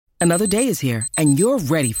Another day is here, and you're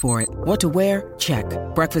ready for it. What to wear? Check.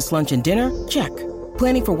 Breakfast, lunch, and dinner? Check.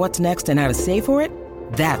 Planning for what's next and how to save for it?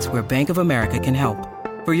 That's where Bank of America can help.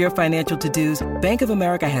 For your financial to-dos, Bank of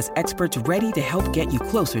America has experts ready to help get you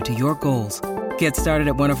closer to your goals. Get started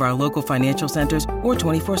at one of our local financial centers or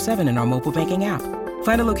 24/7 in our mobile banking app.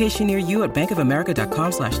 Find a location near you at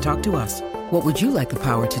bankofamerica.com/talktous. What would you like the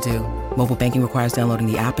power to do? Mobile banking requires downloading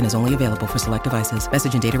the app and is only available for select devices.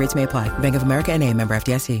 Message and data rates may apply. Bank of America N.A., member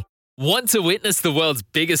FDIC. Want to witness the world's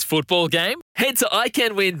biggest football game? Head to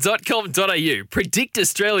iCanWin.com.au, predict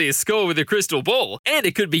Australia's score with a crystal ball, and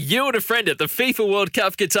it could be you and a friend at the FIFA World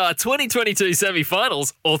Cup Qatar 2022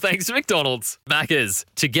 semi-finals, all thanks to McDonald's. Maccas,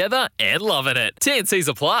 together and loving it. TNCs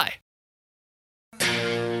apply.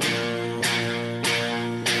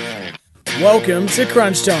 Welcome to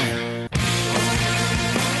Crunch Time.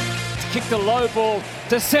 Kick the low ball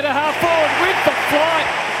to centre half forward with the flight,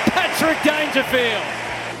 Patrick Dangerfield.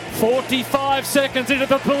 45 seconds into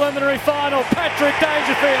the preliminary final, Patrick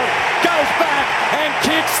Dangerfield goes back and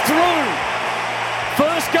kicks through.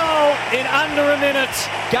 First goal in under a minute.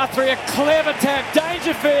 Guthrie a clever tap.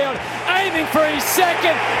 Dangerfield aiming for his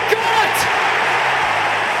second. Got it!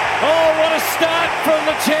 Oh, what a start from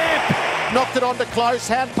the champ. Knocked it onto close,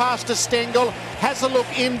 hand pass to Stengel, has a look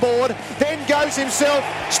inboard, then goes himself.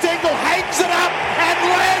 Stengel hangs it up and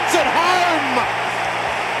lands it home.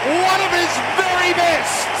 One of his very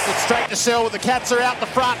best. It's straight to Sell with the Cats are out the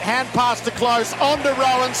front. Hand pass to close, on to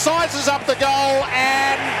Rowan, sizes up the goal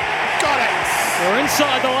and got it. We're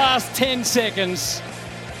inside the last 10 seconds.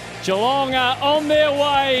 Geelong are on their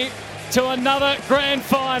way to another grand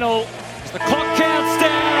final. As the clock counts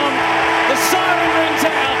down, the siren rings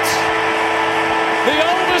out. The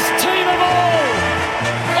oldest team of all,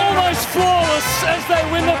 almost flawless as they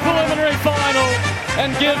win the preliminary final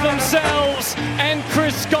and give themselves and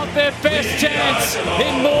Chris Scott their best chance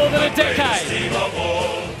in more than a decade.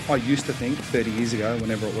 I used to think 30 years ago,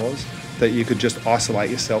 whenever it was, that you could just isolate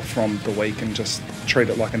yourself from the week and just treat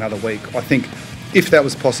it like another week. I think if that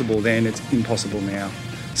was possible then, it's impossible now.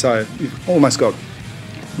 So you've almost got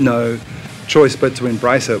no choice but to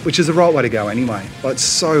embrace it, which is the right way to go anyway. But it's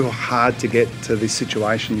so hard to get to this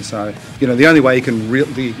situation. So, the only way you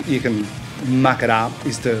can muck it up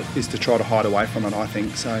is to try to hide away from it, I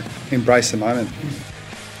think. So embrace the moment.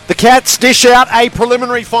 The Cats dish out a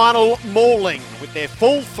preliminary final mauling with their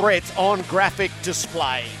full threat on graphic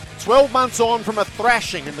display. 12 months on from a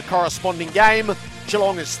thrashing in the corresponding game,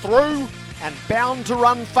 Geelong is through and bound to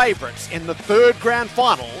run favourites in the third grand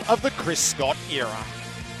final of the Chris Scott era.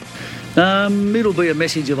 It'll be a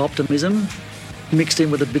message of optimism mixed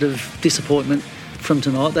in with a bit of disappointment from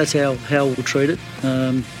tonight. That's how we'll treat it.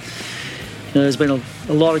 There's been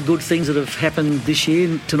a lot of good things that have happened this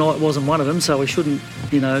year. Tonight wasn't one of them, so we shouldn't,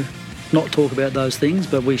 not talk about those things,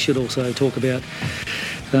 but we should also talk about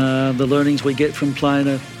the learnings we get from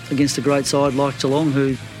playing against a great side like Geelong,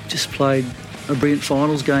 who just played a brilliant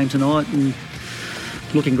finals game tonight and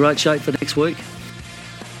look in great shape for next week.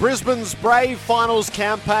 Brisbane's brave finals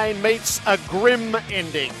campaign meets a grim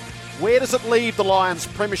ending. Where does it leave the Lions'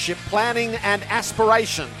 premiership planning and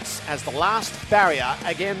aspirations as the last barrier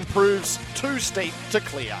again proves too steep to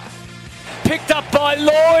clear? Picked up by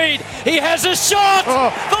Lloyd. He has a shot.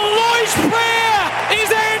 The Lloyd's prayer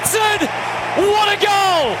is answered. What a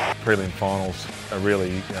goal. Prelim finals are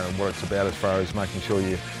really what it's about as far as making sure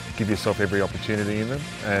you give yourself every opportunity in them.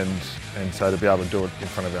 And so to be able to do it in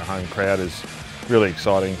front of our home crowd is really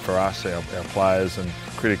exciting for us, our players, and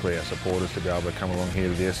critically our supporters to be able to come along here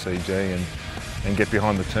to the SCG and get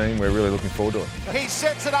behind the team. We're really looking forward to it. He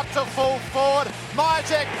sets it up to full forward.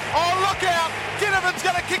 Mytek, oh look out! Ginnivan's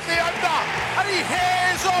going to kick the opener, and he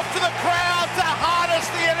hairs off to the crowd to harness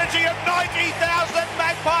the energy of 90,000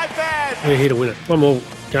 Magpie fans. We're here to win it. One more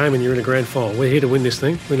game and you're in a grand final. We're here to win this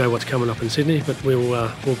thing. We know what's coming up in Sydney, but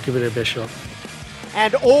we'll give it our best shot.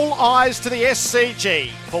 And all eyes to the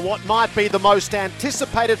SCG for what might be the most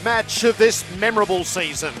anticipated match of this memorable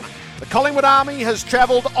season. The Collingwood Army has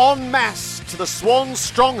travelled en masse to the Swans'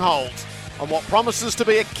 stronghold on what promises to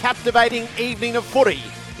be a captivating evening of footy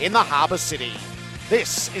in the Harbour City.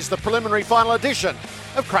 This is the preliminary final edition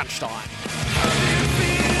of Crunch Time.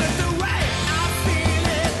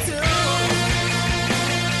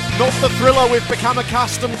 Not the thriller we've become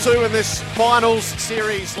accustomed to in this finals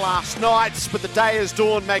series last night, but the day has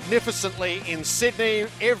dawned magnificently in Sydney.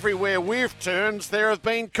 Everywhere we've turned, there have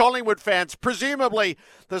been Collingwood fans. Presumably,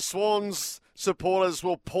 the Swans supporters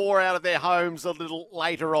will pour out of their homes a little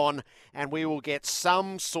later on, and we will get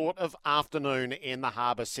some sort of afternoon in the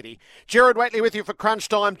Harbour City. Gerard Whateley with you for Crunch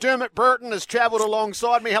Time. Dermot Burton has travelled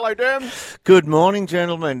alongside me. Hello, Derm. Good morning,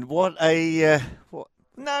 gentlemen. What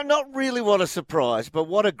No, not really what a surprise, but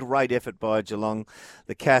what a great effort by Geelong.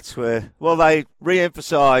 The Cats they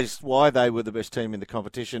re-emphasised why they were the best team in the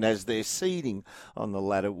competition, as their seeding on the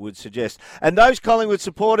ladder would suggest. And those Collingwood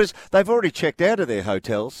supporters, they've already checked out of their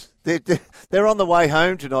hotels. They're on the way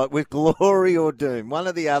home tonight with glory or doom, one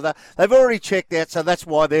or the other. They've already checked out, so that's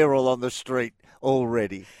why they're all on the street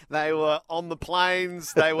already. They were on the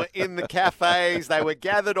planes, they were in the cafes, they were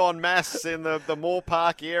gathered en masse in the Moore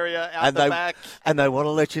Park area out the back. And they want to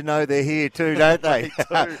let you know they're here too, don't they?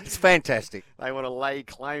 They do. It's fantastic. They want to lay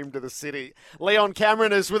claim to the city. Leon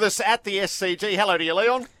Cameron is with us at the SCG. Hello to you,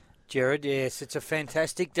 Leon. Jared, yes, it's a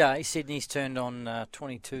fantastic day. Sydney's turned on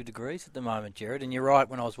 22 degrees at the moment, Jared, and you're right,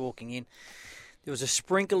 when I was walking in, there was a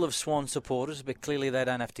sprinkle of Swan supporters, but clearly they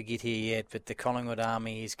don't have to get here yet, but the Collingwood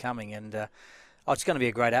army is coming, and it's going to be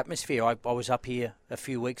a great atmosphere. I was up here a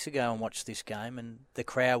few weeks ago and watched this game, and the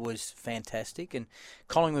crowd was fantastic. And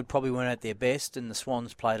Collingwood probably weren't at their best, and the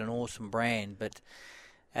Swans played an awesome brand. But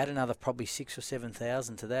add another probably 6,000 or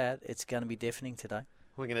 7,000 to that, it's going to be deafening today.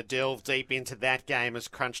 We're going to delve deep into that game as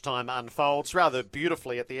crunch time unfolds rather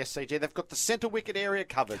beautifully at the SCG. They've got the centre wicket area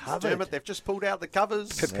covered. Dermot, they've just pulled out the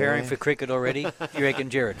covers. Preparing for cricket already, you reckon,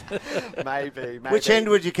 Jared? Maybe. Which end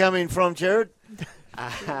would you come in from, Jared?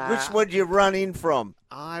 Which would you run in from?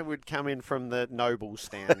 I would come in from the Noble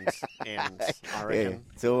stands end, I reckon. Yeah,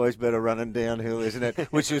 it's always better running downhill, isn't it?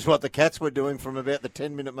 Which is what the Cats were doing from about the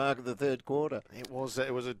 10-minute mark of the third quarter. It was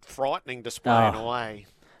a frightening display in a way.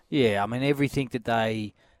 Yeah, I mean, everything that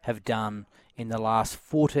they have done in the last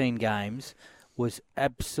 14 games was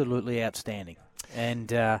absolutely outstanding.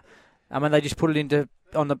 And, I mean, they just put it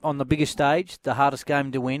on the biggest stage, the hardest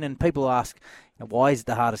game to win. And people ask, why is it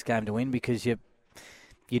the hardest game to win? Because you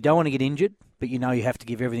don't want to get injured, but you know you have to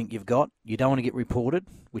give everything you've got. You don't want to get reported,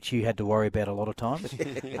 which you had to worry about a lot of times.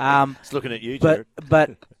 It's looking at you, Jared.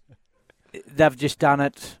 But they've just done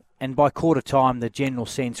it, and by quarter time, the general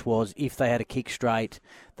sense was if they had a kick straight,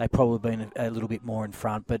 they'd probably been a little bit more in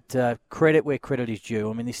front. But credit where credit is due.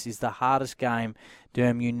 I mean, this is the hardest game.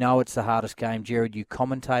 Derm, you know it's the hardest game. Jared, you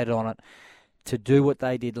commentated on it. To do what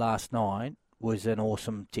they did last night was an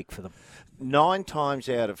awesome tick for them. 9 times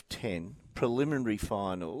out of 10, preliminary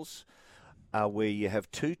finals are where you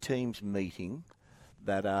have two teams meeting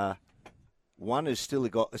that are, one has still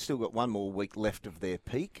got one more week left of their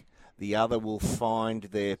peak. The other will find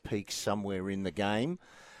their peak somewhere in the game.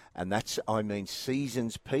 And that's,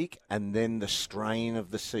 season's peak, and then the strain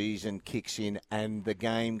of the season kicks in and the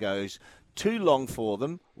game goes too long for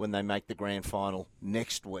them when they make the grand final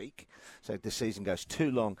next week. So the season goes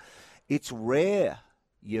too long. It's rare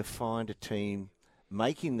you find a team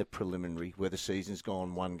making the preliminary where the season's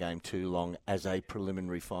gone one game too long as a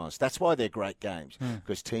preliminary finals. That's why they're great games,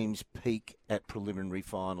 because teams peak at preliminary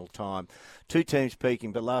final time. Two teams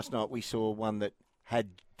peaking, but last night we saw one that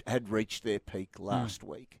had reached their peak last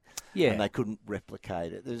week, and they couldn't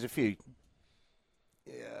replicate it. There's a few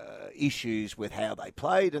issues with how they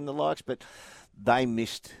played and the likes, but they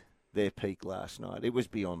missed their peak last night. It was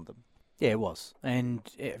beyond them. Yeah, it was. And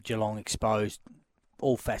Geelong exposed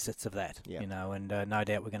all facets of that, and no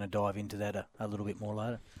doubt we're going to dive into that a little bit more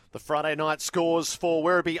later. The Friday night scores for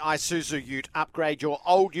Werribee Isuzu Ute. Upgrade your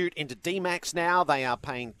old Ute into D-Max now. They are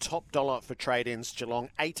paying top dollar for trade-ins. Geelong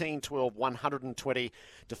 18-12, 120,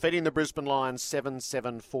 defeating the Brisbane Lions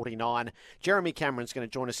 7-7-49. Jeremy Cameron's going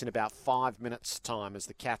to join us in about 5 minutes' time as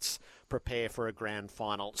the Cats prepare for a grand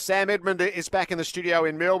final. Sam Edmund is back in the studio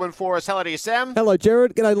in Melbourne for us. Hello to you, Sam. Hello,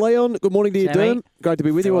 Jared. G'day, Leon. Good morning to you, Sammy. Derm. Great to be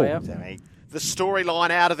with you all. Sammy. The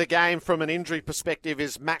storyline out of the game from an injury perspective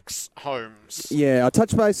is Max Holmes. Yeah, I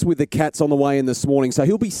touched base with the Cats on the way in this morning, so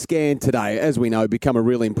he'll be scanned today, as we know, become a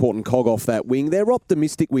really important cog off that wing. They're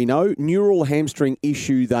optimistic, we know. Neural hamstring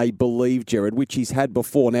issue, they believe, Jared, which he's had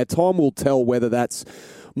before. Now, time will tell whether that's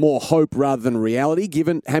more hope rather than reality,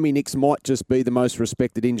 given Hammy Nicks might just be the most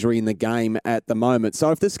respected injury in the game at the moment. So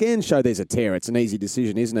if the scans show there's a tear, it's an easy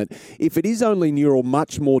decision, isn't it? If it is only neural,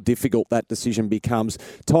 much more difficult that decision becomes.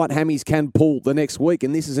 Tight hammies can pull the next week,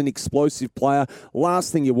 and this is an explosive player.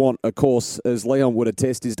 Last thing you want, of course, as Leon would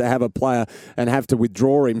attest, is to have a player and have to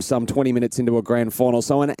withdraw him some 20 minutes into a grand final.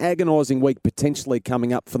 So an agonising week potentially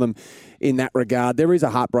coming up for them in that regard. There is a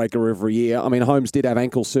heartbreaker every year. I mean, Holmes did have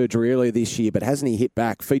ankle surgery earlier this year, but hasn't he hit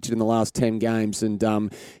back? Featured in the last 10 games, and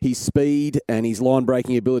his speed and his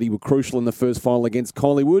line-breaking ability were crucial in the first final against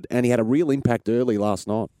Collingwood, and he had a real impact early last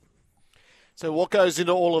night. So what goes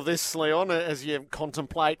into all of this, Leon, as you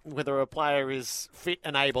contemplate whether a player is fit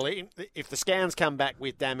and able? If the scans come back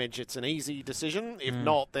with damage, it's an easy decision. If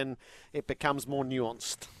not, then it becomes more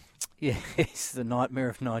nuanced. Yeah, it's the nightmare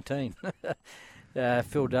of 19.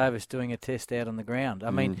 Phil Davis doing a test out on the ground.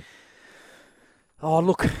 I mean, Oh,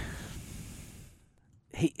 look,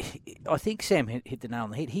 I think Sam hit the nail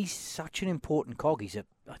on the head. He's such an important cog. He's a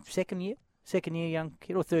second year young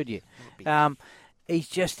kid or third year.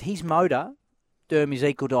 His motor, Derm, is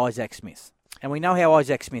equal to Isaac Smith. And we know how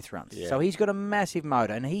Isaac Smith runs. Yeah. So he's got a massive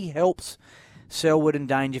motor, and he helps Selwood and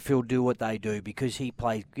Dangerfield do what they do because he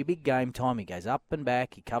plays big game time. He goes up and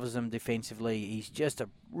back. He covers them defensively. He's just a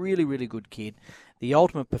really, really good kid, the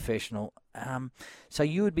ultimate professional. So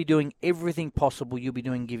you would be doing everything possible you'll be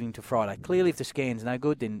doing giving to Friday. Clearly, if the scan's no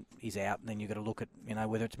good, then he's out. And then you've got to look at,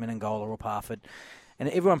 whether it's Menangola or Parford. And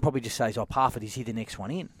everyone probably just says, Parford, is he the next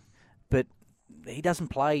one in? But he doesn't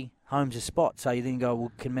play Holmes' spot. So you then go,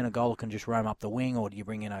 well, Menangola can just roam up the wing, or do you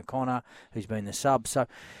bring in O'Connor, who's been the sub? So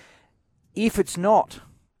if it's not,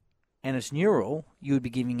 and it's Neural, you would be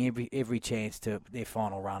giving every chance to their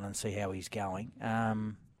final run and see how he's going,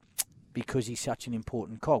 because he's such an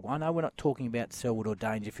important cog. I know we're not talking about Selwood or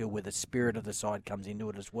Dangerfield where the spirit of the side comes into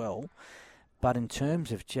it as well, but in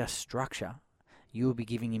terms of just structure, you will be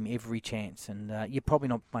giving him every chance. And you're probably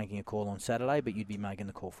not making a call on Saturday, but you'd be making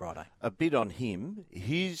the call Friday. A bit on him.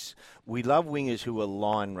 We love wingers who are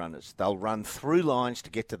line runners. They'll run through lines to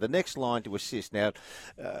get to the next line to assist. Now,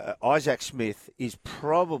 Isaac Smith is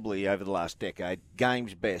probably, over the last decade,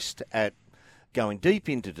 game's best at going deep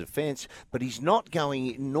into defence, but he's not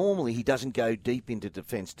going... Normally, he doesn't go deep into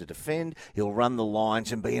defence to defend. He'll run the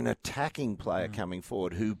lines and be an attacking player coming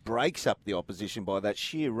forward who breaks up the opposition by that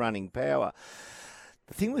sheer running power.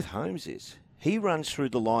 The thing with Holmes is he runs through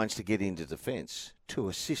the lines to get into defence to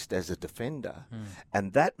assist as a defender,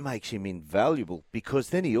 and that makes him invaluable because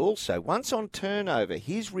then he also, once on turnover,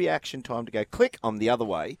 his reaction time to go click on the other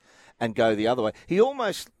way and go the other way, he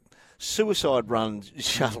almost suicide runs,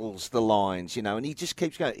 shuttles the lines, and he just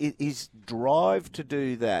keeps going. His drive to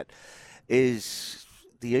do that is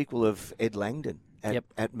the equal of Ed Langdon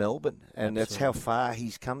at Melbourne, and Absolutely. That's how far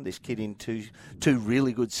he's come, this kid, in two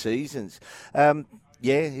really good seasons.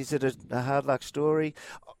 Is it a hard luck story?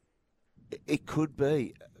 It could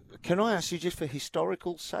be. Can I ask you, just for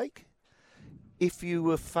historical sake, if you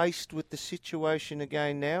were faced with the situation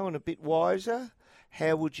again now and a bit wiser,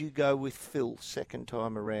 how would you go with Phil second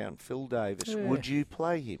time around? Phil Davis, would you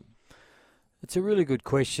play him? It's a really good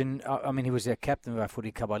question. I mean, he was our captain of our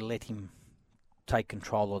footy club. I let him take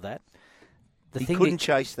control of that. He couldn't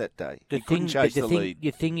chase that day. He couldn't chase the lead.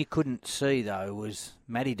 The thing you couldn't see, though, was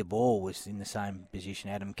Matty De Boer was in the same position.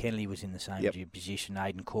 Adam Kennedy was in the same position.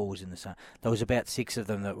 Aidan Core was in the same. There was about 6 of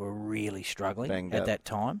them that were really struggling at that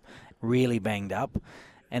time, really banged up.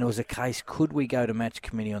 And it was a case, could we go to match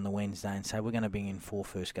committee on the Wednesday and say we're going to bring in 4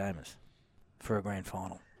 first gamers for a grand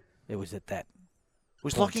final? It was at that.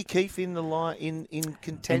 Was Lockie Keefe in the line in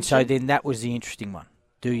contention? And so then that was the interesting one.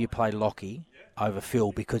 Do you play Lockie over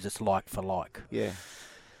Phil because it's like for like? Yeah.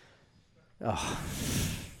 Oh.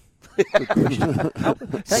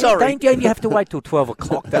 Sorry. Don't you have to wait till 12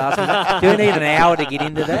 o'clock to ask me? Do you need an hour to get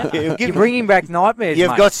into that? You're bringing back nightmares,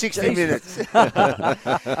 You've mate. got 60 minutes.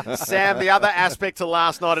 Sam, the other aspect to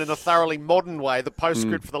last night in a thoroughly modern way, the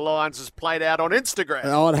postscript for the Lions has played out on Instagram.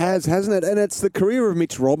 Oh, it has, hasn't it? And it's the career of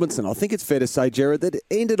Mitch Robinson. I think it's fair to say, Jared, that it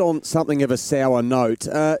ended on something of a sour note.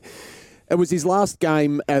 It was his last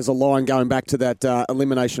game as a Lion going back to that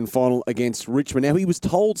elimination final against Richmond. Now, he was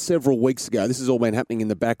told several weeks ago, this has all been happening in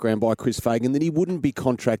the background by Chris Fagan, that he wouldn't be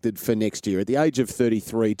contracted for next year. At the age of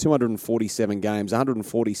 33, 247 games,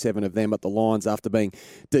 147 of them at the Lions after being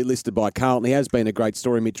delisted by Carlton. He has been a great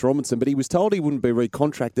story, Mitch Robinson, but he was told he wouldn't be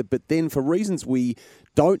recontracted, but then for reasons we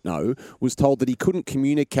don't know, was told that he couldn't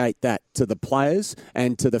communicate that to the players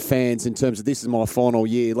and to the fans in terms of, this is my final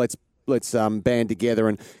year, let's band together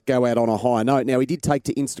and go out on a high note. Now, he did take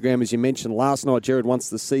to Instagram, as you mentioned last night, Jared, once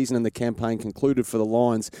the season and the campaign concluded for the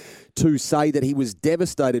Lions, to say that he was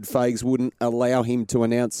devastated Fags wouldn't allow him to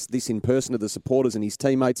announce this in person to the supporters and his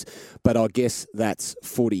teammates, but I guess that's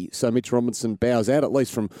footy. So Mitch Robinson bows out, at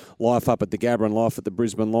least from life up at the Gabba and life at the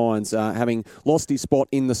Brisbane Lions, having lost his spot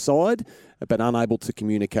in the side, but unable to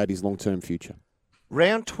communicate his long-term future.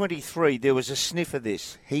 Round 23, there was a sniff of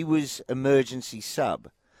this. He was emergency sub.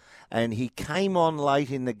 And he came on late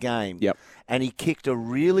in the game, and he kicked a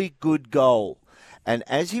really good goal. And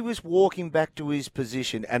as he was walking back to his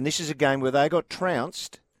position, and this is a game where they got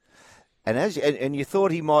trounced, and you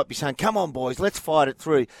thought he might be saying, come on, boys, let's fight it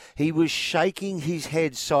through. He was shaking his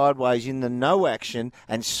head sideways in the no action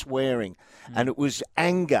and swearing, and it was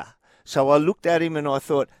anger. So I looked at him and I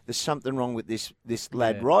thought, there's something wrong with this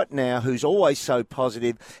lad right now who's always so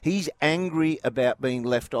positive. He's angry about being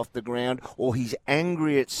left off the ground, or he's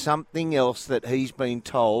angry at something else that he's been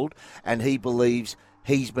told, and he believes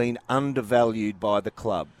he's been undervalued by the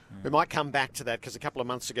club. We might come back to that because a couple of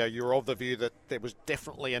months ago you were of the view that there was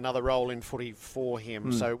definitely another role in footy for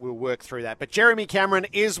him, so we'll work through that. But Jeremy Cameron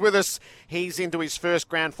is with us. He's into his first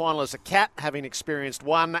grand final as a Cat, having experienced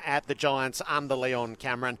one at the Giants under Leon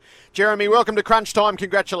Cameron. Jeremy, welcome to Crunch Time.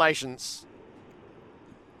 Congratulations.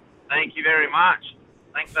 Thank you very much.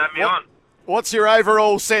 Thanks for having me on. What's your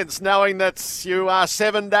overall sense knowing that you are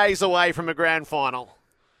 7 days away from a grand final?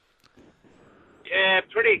 Yeah,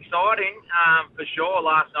 pretty exciting, for sure.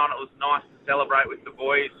 Last night it was nice to celebrate with the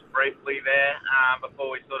boys briefly there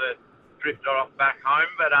before we sort of drifted off back home.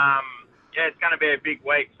 But, yeah, it's going to be a big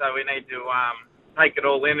week, so we need to take it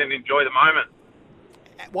all in and enjoy the moment.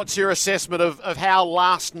 What's your assessment of how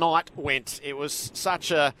last night went? It was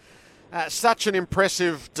such an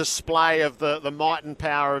impressive display of the might and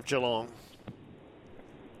power of Geelong.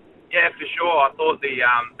 Yeah, for sure. I thought the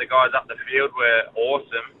guys up the field were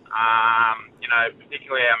awesome.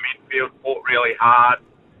 Particularly our midfield fought really hard.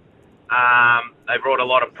 They brought a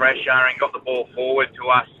lot of pressure and got the ball forward to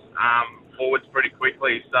us forwards pretty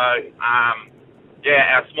quickly. So,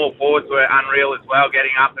 our small forwards were unreal as well,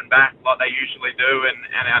 getting up and back like they usually do,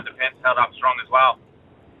 and our defence held up strong as well.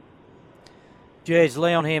 Jez,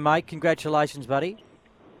 Leon here, mate. Congratulations, buddy.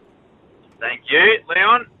 Thank you,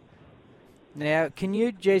 Leon. Now,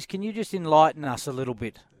 Jez, can you just enlighten us a little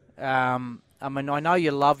bit? I know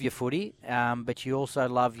you love your footy, but you also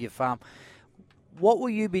love your farm. What will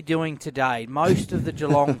you be doing today? Most of the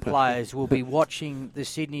Geelong players will be watching the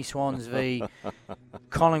Sydney Swans v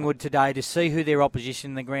Collingwood today to see who their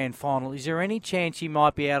opposition in the grand final. Is there any chance you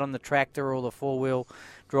might be out on the tractor or the four-wheel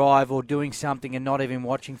drive or doing something and not even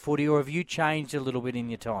watching footy, or have you changed a little bit in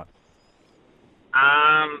your time?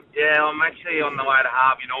 I'm actually on the way to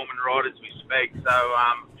Harvey Norman right as we speak, so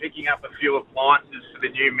picking up a few appliances for the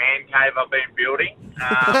new man cave I've been building.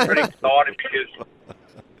 Pretty excited because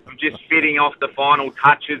I'm just fitting off the final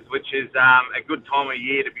touches, which is a good time of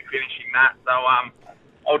year to be finishing that. So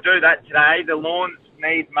I'll do that today. The lawns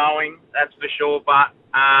need mowing, that's for sure, but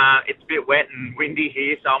it's a bit wet and windy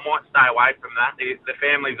here, so I might stay away from that. The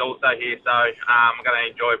family's also here, so I'm going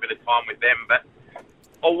to enjoy a bit of time with them, but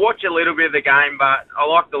I'll watch a little bit of the game, but I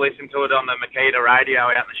like to listen to it on the Makita radio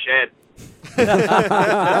out in the shed.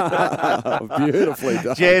 Beautifully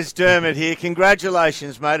done. Jez Dermott here.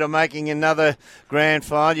 Congratulations, mate, on making another grand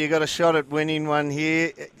final. You got a shot at winning one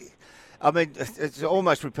here. I mean, it's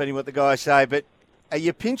almost repeating what the guys say, but are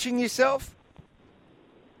you pinching yourself?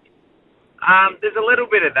 There's a little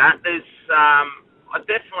bit of that.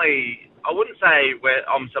 I wouldn't say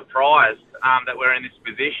I'm surprised that we're in this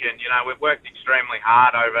position. We've worked extremely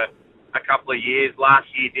hard over a couple of years. Last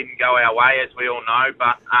year didn't go our way, as we all know,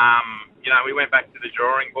 but, we went back to the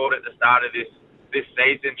drawing board at the start of this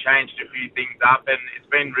season, changed a few things up, and it's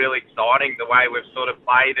been really exciting the way we've sort of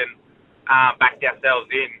played and backed ourselves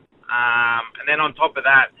in. And then on top of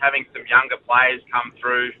that, having some younger players come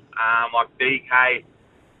through, like DK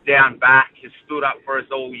down back, has stood up for us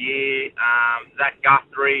all year. Zach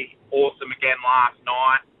Guthrie, awesome again last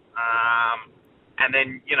night. And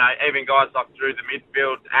then, even guys like through the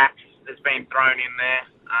midfield, Axe has been thrown in there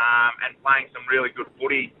and playing some really good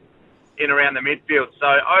footy in around the midfield.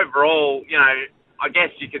 So overall, I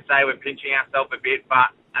guess you could say we're pinching ourselves a bit,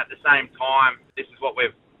 but at the same time, this is what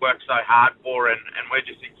we've worked so hard for, and we're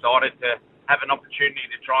just excited to have an opportunity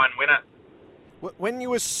to try and win it. When you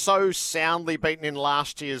were so soundly beaten in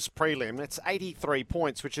last year's prelim, it's 83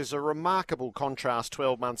 points, which is a remarkable contrast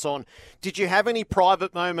 12 months on. Did you have any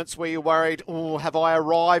private moments where you worried, have I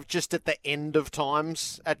arrived just at the end of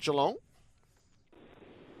times at Geelong?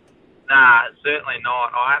 Nah, certainly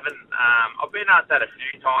not. I haven't. I've been asked that a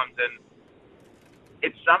few times, and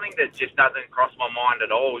it's something that just doesn't cross my mind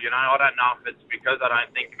at all. I don't know if it's because I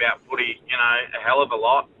don't think about footy, a hell of a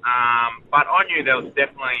lot. But I knew there was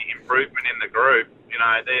definitely improvement in the group.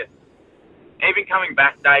 Even coming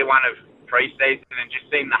back day one of pre-season and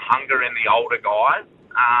just seeing the hunger in the older guys,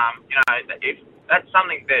 if that's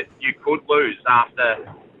something that you could lose after,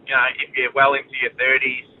 if you're well into your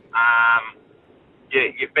 30s,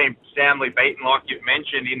 you've been soundly beaten, like you've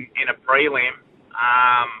mentioned, in a prelim.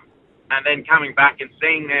 And then coming back and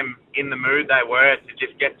seeing them in the mood they were to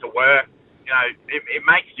just get to work, it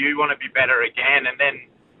makes you want to be better again. And then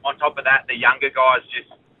on top of that, the younger guys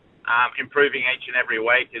just improving each and every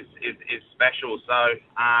week is special. So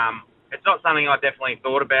it's not something I definitely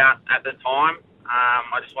thought about at the time.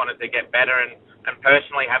 I just wanted to get better and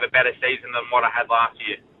personally have a better season than what I had last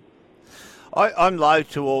year. I'm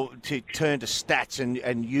loath to turn to stats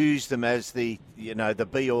and use them as the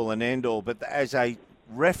be-all and end-all, but as a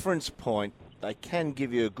reference point, they can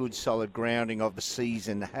give you a good solid grounding of the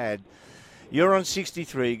season had. You're on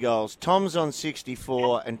 63 goals. Tom's on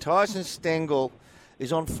 64, and Tyson Stengel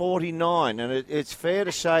is on 49. And it's fair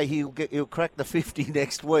to say he'll crack the 50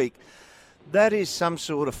 next week. That is some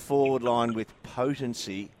sort of forward line with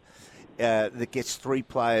potency that gets three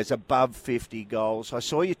players above 50 goals. I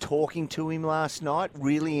saw you talking to him last night,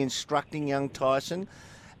 really instructing young Tyson.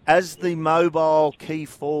 As the mobile key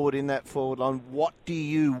forward in that forward line, what do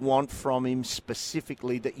you want from him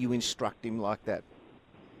specifically that you instruct him like that?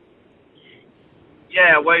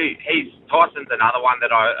 Yeah, Tyson's another one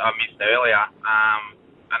that I missed earlier.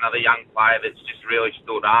 Another young player that's just really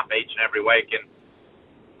stood up each and every week,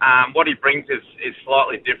 and what he brings is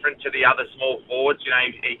slightly different to the other small forwards. You know,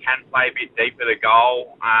 he can play a bit deeper to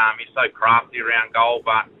goal. He's so crafty around goal,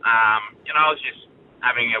 but I was just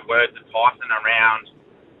having a word to Tyson around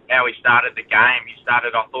how he started the game.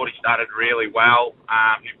 I thought he started really well.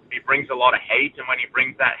 He brings a lot of heat, and when he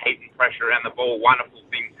brings that heat and pressure around the ball, wonderful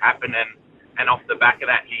things happen, and off the back of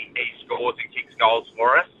that, he scores and kicks goals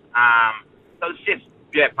for us. So it's just,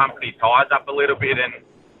 pumping his tyres up a little bit and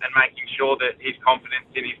making sure that his confidence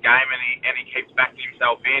in his game and he keeps backing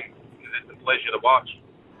himself in. It's a pleasure to watch.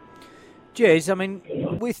 Jez, I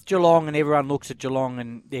mean, with Geelong, and everyone looks at Geelong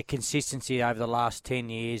and their consistency over the last 10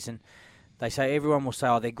 years, and everyone will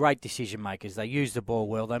say, they're great decision makers. They use the ball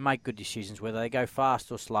well. They make good decisions, whether they go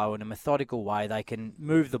fast or slow in a methodical way. They can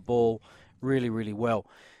move the ball really, really well.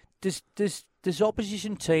 Does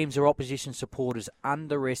opposition teams or opposition supporters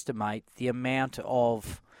underestimate the amount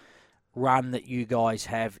of run that you guys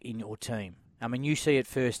have in your team? I mean, you see it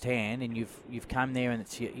firsthand, and you've come there, and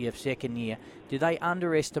it's your second year. Do they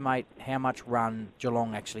underestimate how much run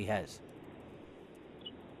Geelong actually has?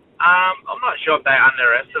 I'm not sure if they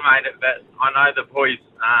underestimate it, but I know the boys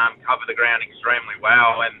cover the ground extremely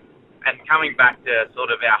well, and coming back to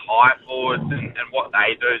sort of our high forwards and what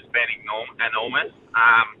they do has been enormous.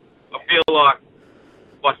 I feel like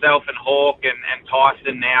myself and Hawk and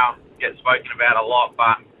Tyson now get spoken about a lot,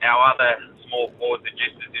 but our other small forwards are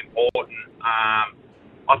just as important.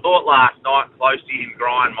 I thought last night, Closey and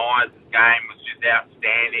Brian Myers' game was just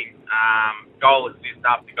outstanding. Goal assist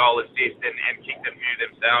after goal assist, and kicked a few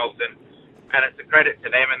themselves, and it's a credit to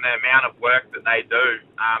them and the amount of work that they do,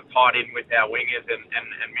 tied in with our wingers and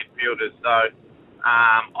midfielders. So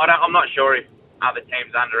I'm not sure if other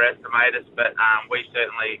teams underestimate us, but we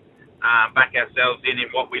certainly back ourselves in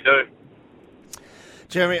what we do.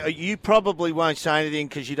 Jeremy, you probably won't say anything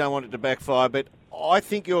because you don't want it to backfire, but I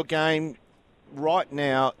think your game right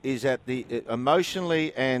now is at the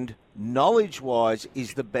emotionally and knowledge-wise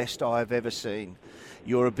is the best I've ever seen.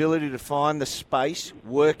 Your ability to find the space,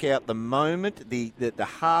 work out the moment, the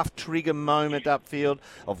half-trigger moment upfield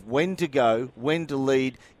of when to go, when to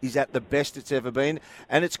lead, is at the best it's ever been.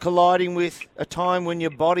 And it's colliding with a time when your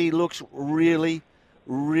body looks really,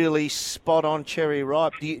 really spot-on cherry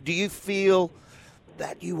ripe. Do you feel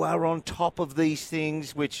that you are on top of these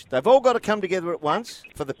things, which they've all got to come together at once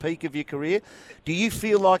for the peak of your career? Do you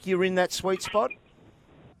feel like you're in that sweet spot?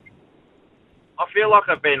 I feel like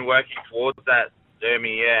I've been working towards that,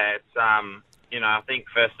 Jeremy. Yeah, it's I think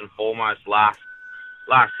first and foremost, last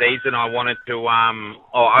season I wanted to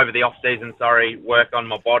over the off season, work on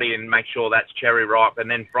my body and make sure that's cherry ripe, and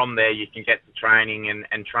then from there you can get to training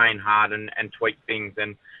and train hard and tweak things,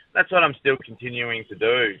 and that's what I'm still continuing to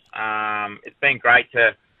do. It's been great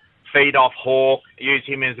to feed off Hawk, use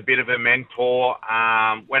him as a bit of a mentor.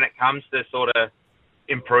 When it comes to sort of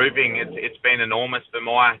improving, it's been enormous for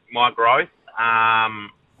my growth.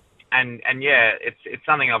 It's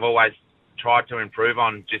something I've always tried to improve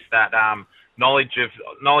on, just that knowledge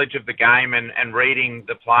of the game and reading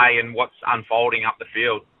the play and what's unfolding up the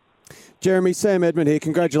field. Jeremy, Sam Edmund here.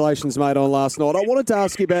 Congratulations, mate, on last night. I wanted to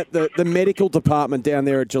ask you about the medical department down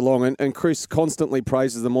there at Geelong, and Chris constantly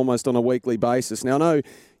praises them almost on a weekly basis. Now, I know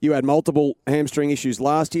you had multiple hamstring issues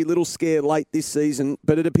last year, little scare late this season,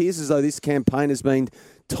 but it appears as though this campaign has been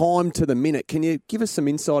timed to the minute. Can you give us some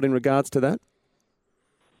insight in regards to that?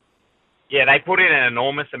 Yeah, they put in an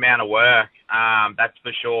enormous amount of work, that's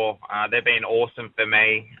for sure. They've been awesome for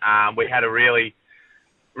me. We had a really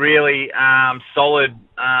solid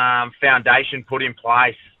foundation put in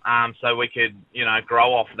place, so we could,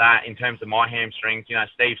 grow off that in terms of my hamstrings.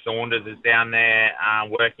 Steve Saunders is down there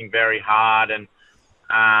working very hard, and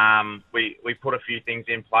we put a few things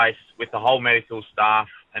in place with the whole medical staff,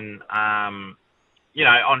 and on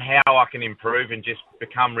how I can improve and just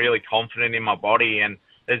become really confident in my body. And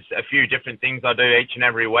there's a few different things I do each and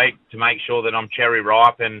every week to make sure that I'm cherry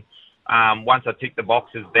ripe, and once I tick the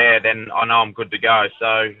boxes there, then I know I'm good to go.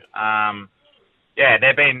 So, yeah,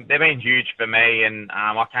 they've been huge for me, and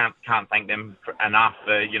I can't thank them enough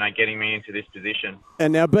for getting me into this position.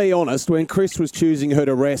 And now, be honest, when Chris was choosing her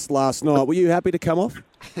to rest last night, were you happy to come off?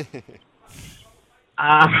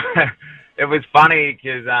 It was funny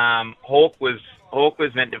because Hawk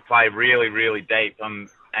was meant to play really, really deep,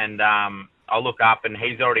 and I look up and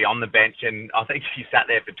he's already on the bench, and I think he sat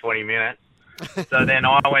there for 20 minutes. So then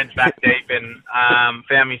I went back deep and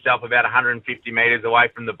found myself about 150 metres away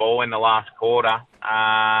from the ball in the last quarter,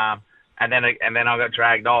 and then I got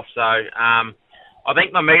dragged off. So I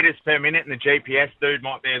think my metres per minute and the GPS dude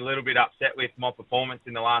might be a little bit upset with my performance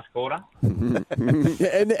in the last quarter.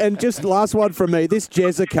 and just last one from me, this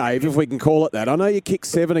Jezza Cave, if we can call it that. I know you kicked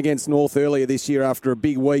 7 against North earlier this year after a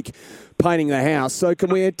big week painting the house. So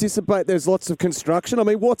can we anticipate there's lots of construction? I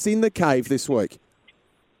mean, what's in the cave this week?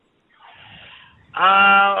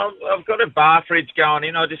 I've got a bar fridge going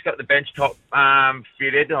in. I just got the bench top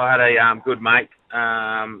fitted. I had a good mate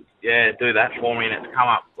do that for me, and it's come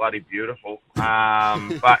up bloody beautiful.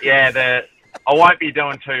 But yeah, I won't be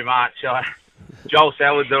doing too much. Joel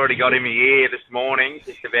Selwood's already got him a year this morning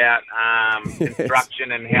just about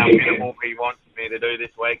construction and how minimal he wants me to do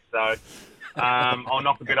this week. So I'll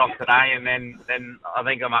knock a bit off today, and then I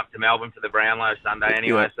think I'm up to Melbourne for the Brownlow Sunday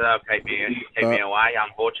anyway, so that'll keep me away,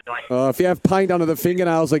 unfortunately. If you have paint under the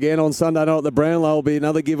fingernails again on Sunday night at the Brownlow, will be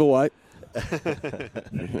another giveaway.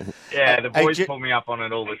 Yeah, the boys pull me up on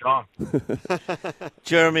it all the time.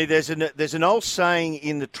 Jeremy, there's an old saying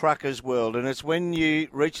in the truckers' world, and it's when you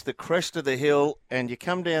reach the crest of the hill and you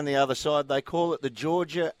come down the other side, they call it the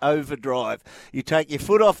Georgia Overdrive. You take your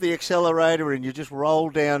foot off the accelerator and you just roll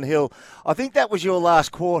downhill. I think that was your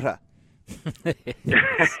last quarter.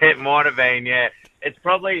 It might have been, yeah. It's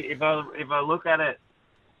probably, if I look at it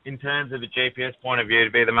in terms of the GPS point of view, to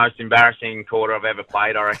be the most embarrassing quarter I've ever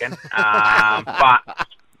played, I reckon. But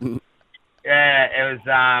yeah, it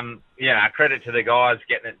was, credit to the guys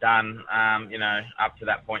getting it done, up to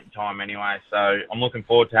that point in time anyway. So I'm looking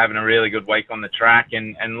forward to having a really good week on the track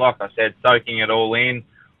and like I said, soaking it all in.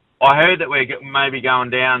 I heard that we're maybe going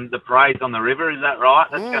down the parades on the river. Is that right?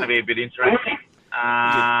 That's going to be a bit interesting.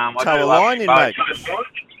 Tow a line in, mate.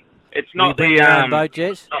 It's not the boat,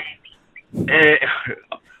 Jez?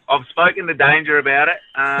 I've spoken to Danger about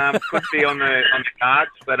it. Could be on the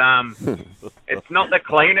cards, but it's not the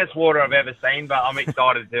cleanest water I've ever seen. But I'm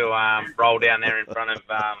excited to roll down there in front of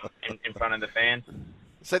the fans.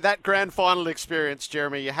 So that grand final experience,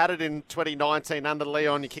 Jeremy, you had it in 2019 under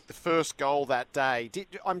Leon. You kicked the first goal that day.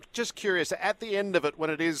 I'm just curious, at the end of it,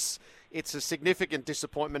 when it's a significant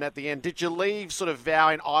disappointment at the end, did you leave sort of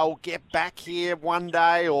vowing, I'll get back here one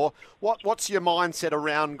day? Or what's your mindset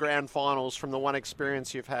around grand finals from the one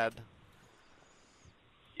experience you've had?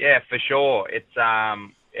 Yeah, for sure. It's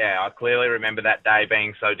I clearly remember that day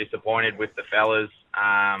being so disappointed with the fellas.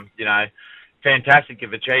 Fantastic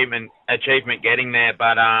of achievement getting there,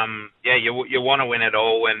 but you want to win it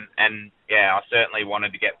all, and I certainly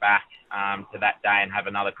wanted to get back to that day and have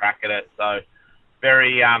another crack at it. So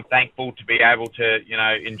very thankful to be able to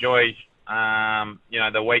enjoy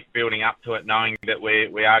the week building up to it, knowing that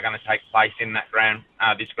we are going to take place in that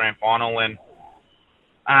this grand final, and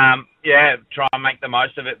try and make the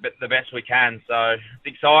most of it, but the best we can. So it's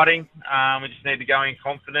exciting. We just need to go in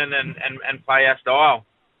confident and play our style.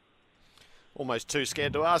 Almost too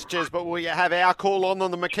scared to ask, Jez, but will you have our call on the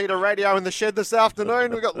Makita radio in the shed this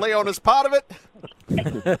afternoon? We've got Leon as part of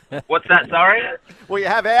it. What's that, sorry? Will you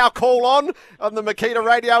have our call on the Makita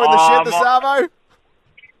radio in the shed this arvo?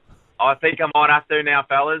 I think I might have to now,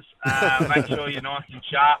 fellas. Make sure you're nice and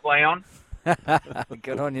sharp, Leon.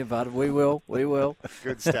 Good on you, bud. We will.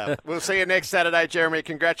 Good stuff. We'll see you next Saturday, Jeremy.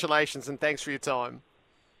 Congratulations and thanks for your time.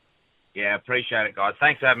 Yeah, appreciate it, guys.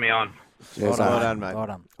 Thanks for having me on. Well done, mate. Well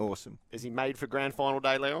done. Awesome. Is he made for grand final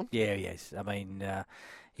day, Leon? Yeah, yes. I mean,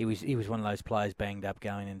 he was one of those players banged up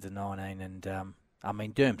going into 19,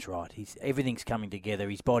 and Derm's right. Everything's coming together.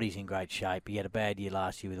 His body's in great shape. He had a bad year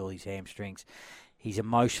last year with all his hamstrings. He's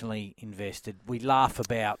emotionally invested. We laugh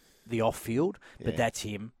about the off-field, but that's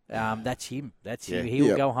him. That's him.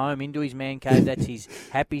 He'll go home into his man cave. That's his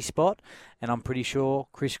happy spot. And I'm pretty sure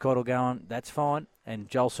Chris Cott will go on, that's fine. And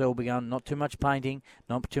Joel Searle will be going, not too much painting,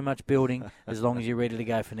 not too much building, as long as you're ready to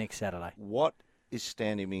go for next Saturday. What is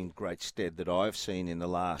standing him in great stead that I've seen in the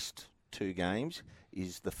last 2 games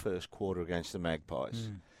is the first quarter against the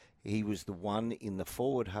Magpies. He was the one in the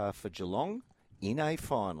forward half for Geelong in a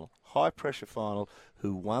final, high-pressure final,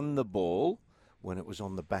 who won the ball when it was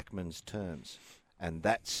on the backman's terms. And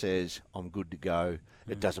that says, I'm good to go.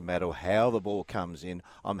 It doesn't matter how the ball comes in,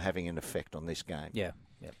 I'm having an effect on this game. Yeah.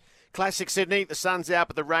 Classic Sydney, the sun's out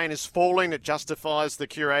but the rain is falling. It justifies the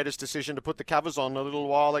curator's decision to put the covers on a little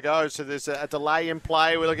while ago. So there's a delay in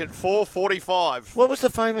play. We're looking at 4:45. What was the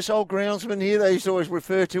famous old groundsman here they used to always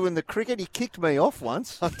refer to in the cricket? He kicked me off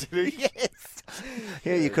once. Oh, did he? Yes.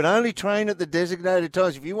 Yeah, you could only train at the designated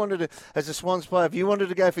times. If you wanted to, as a Swans player, if you wanted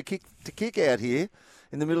to go for kick out here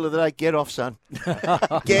in the middle of the day, get off, son.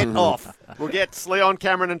 Get off. We'll get Leon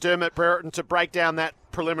Cameron and Dermot Brereton to break down that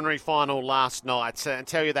preliminary final last night and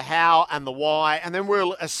tell you the how and the why, and then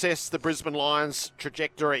we'll assess the Brisbane Lions'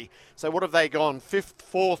 trajectory. So what have they gone? 5th,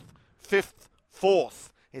 4th, 5th, 4th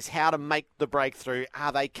is how to make the breakthrough.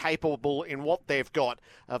 Are they capable in what they've got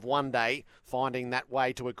of one day finding that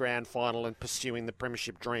way to a grand final and pursuing the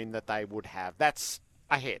premiership dream that they would have? That's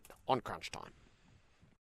ahead on Crunch Time.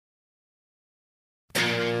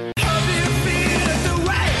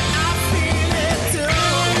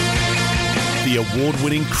 The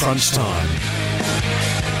award-winning Crunch Time.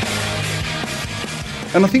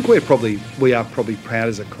 And I think we are probably proud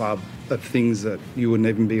as a club of things that you wouldn't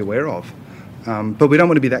even be aware of. But we don't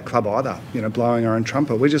want to be that club either, blowing our own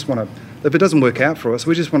trumpet. We just want to, if it doesn't work out for us,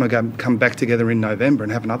 we just want to come back together in November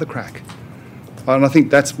and have another crack. And I think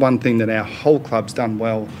that's one thing that our whole club's done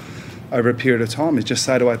well over a period of time, is just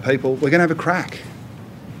say to our people, we're going to have a crack.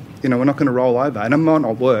 We're not going to roll over. And it might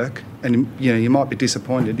not work, and you might be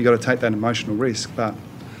disappointed. You've got to take that emotional risk, but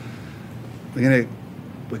we're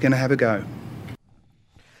going to have a go.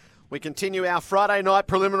 We continue our Friday night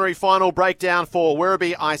preliminary final breakdown for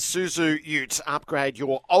Werribee Isuzu Ute. Upgrade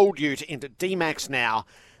your old Ute into D-Max now.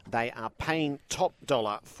 They are paying top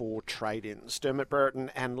dollar for trade-ins. Dermot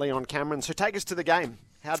Brereton and Leon Cameron. So take us to the game.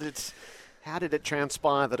 How did it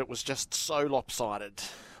transpire that it was just so lopsided?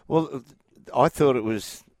 Well, I thought it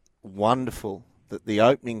was wonderful that the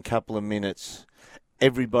opening couple of minutes,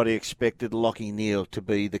 everybody expected Lachie Neale to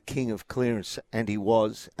be the king of clearance, and he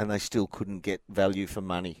was, and they still couldn't get value for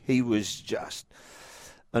money. He was just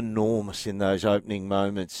enormous in those opening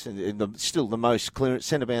moments. Still the most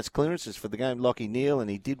centre bounce clearances for the game, Lachie Neale, and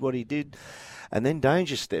he did what he did. And then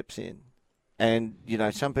Danger steps in. And,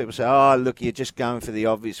 some people say, oh, look, you're just going for the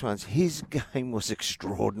obvious ones. His game was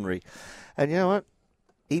extraordinary. And you know what?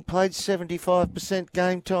 He played 75%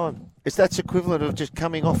 game time. That's equivalent of just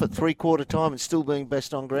coming off at three-quarter time and still being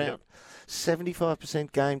best on ground.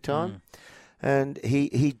 75% game time. And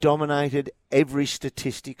he dominated every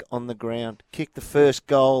statistic on the ground. Kicked the first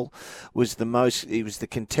goal, he was the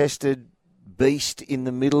contested beast in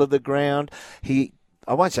the middle of the ground.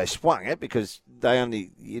 I won't say swung it because they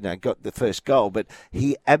only, got the first goal, but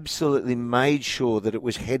he absolutely made sure that it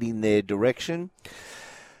was heading their direction.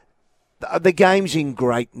 The game's in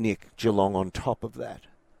great nick, Geelong on top of that.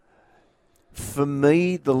 For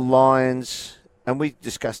me, the Lions, and we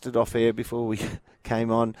discussed it off air before we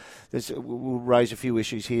came on, we'll raise a few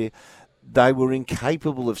issues here. They were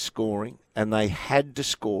incapable of scoring, and they had to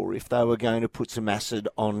score if they were going to put some acid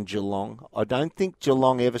on Geelong. I don't think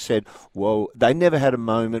Geelong ever said, whoa. They never had a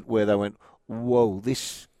moment where they went, whoa,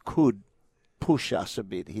 this could push us a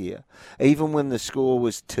bit here. Even when the score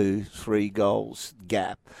was 2-3 goals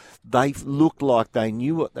gap, they looked like they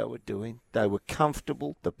knew what they were doing. They were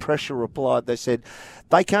comfortable. The pressure applied. They said,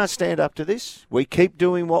 they can't stand up to this. We keep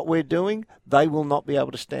doing what we're doing. They will not be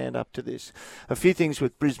able to stand up to this. A few things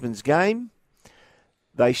with Brisbane's game.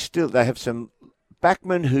 They have some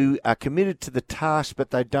backmen who are committed to the task,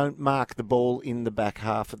 but they don't mark the ball in the back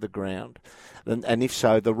half of the ground. And if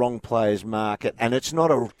so, the wrong players mark it. And it's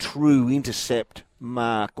not a true intercept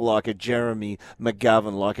mark like a Jeremy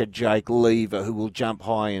McGovern, like a Jake Lever, who will jump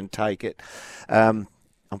high and take it. I'm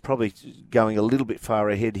probably going a little bit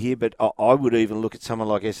far ahead here, but I would even look at someone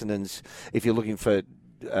like Essendon's, if you're looking for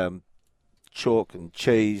chalk and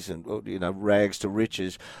cheese and rags to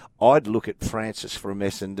riches, I'd look at Francis from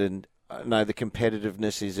Essendon. No, the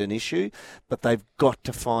competitiveness is an issue, but they've got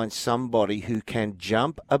to find somebody who can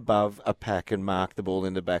jump above a pack and mark the ball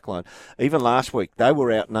in the back line. Even last week, they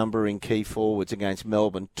were outnumbering key forwards against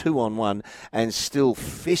Melbourne, 2-on-1, and still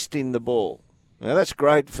fisting the ball. Now, that's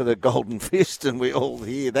great for the golden fist, and we all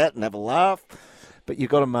hear that and have a laugh, but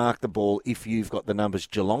you've got to mark the ball if you've got the numbers.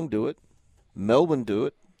 Geelong do it. Melbourne do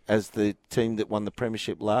it, as the team that won the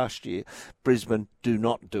premiership last year. Brisbane do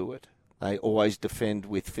not do it. They always defend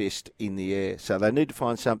with fist in the air. So they need to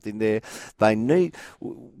find something there.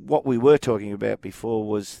 What we were talking about before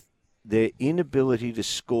was their inability to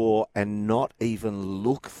score and not even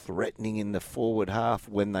look threatening in the forward half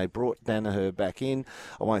when they brought Danaher back in.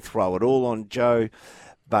 I won't throw it all on Joe,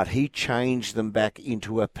 but he changed them back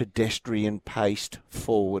into a pedestrian-paced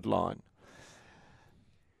forward line.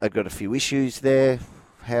 They've got a few issues there.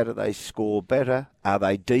 How do they score better? Are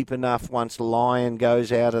they deep enough once Lyon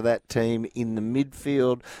goes out of that team in the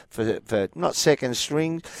midfield for not second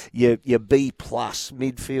string, your B-plus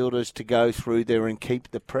midfielders to go through there and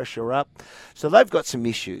keep the pressure up? So they've got some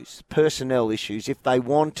issues, personnel issues. If they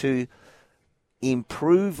want to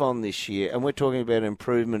improve on this year, and we're talking about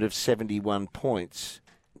improvement of 71 points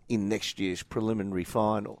in next year's preliminary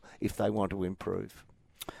final, if they want to improve.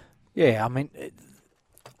 Yeah, I mean,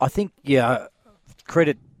 I think,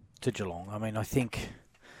 credit to Geelong. I mean, I think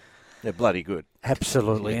they're bloody good.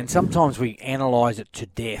 Absolutely. And sometimes we analyse it to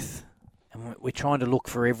death and we're trying to look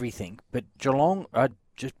for everything. But Geelong are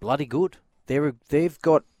just bloody good. They've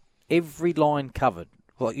got every line covered.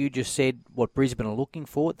 Like you just said, what Brisbane are looking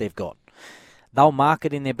for, they've got. They'll mark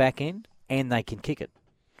it in their back end and they can kick it.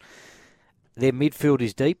 Their midfield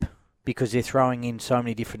is deep because they're throwing in so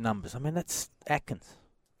many different numbers. I mean, that's Atkins.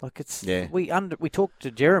 Like we talked to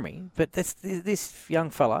Jeremy, but that's this young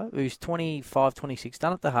fella who's 25, 26,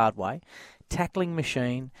 done it the hard way, tackling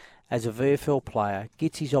machine as a VFL player,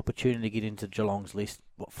 gets his opportunity to get into Geelong's list,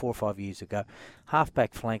 4 or 5 years ago,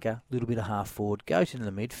 half-back flanker, little bit of half-forward, goes into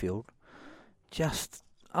the midfield, just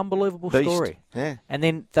unbelievable story. Yeah. And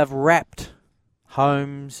then they've wrapped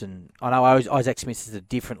Holmes, and I know Isaac Smith is a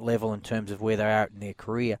different level in terms of where they are in their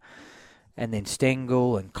career, and then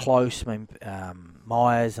Stengel and Close,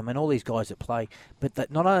 Myers, all these guys that play. But that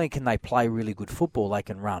not only can they play really good football, they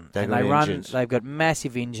can run. They've got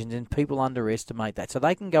massive engines, and people underestimate that. So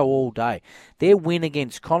they can go all day. Their win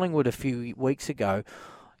against Collingwood a few weeks ago,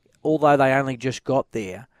 although they only just got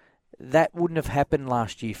there, that wouldn't have happened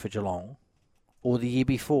last year for Geelong or the year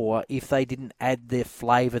before if they didn't add their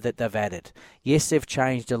flavour that they've added. Yes, they've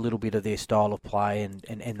changed a little bit of their style of play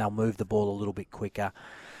and they'll move the ball a little bit quicker.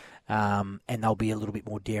 And they'll be a little bit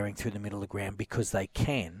more daring through the middle of the ground because they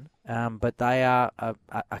can. But they are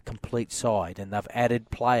a complete side, and they've added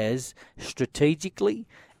players strategically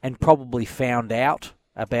and probably found out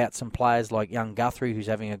about some players like young Guthrie, who's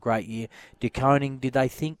having a great year. De Koning, did they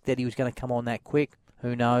think that he was going to come on that quick?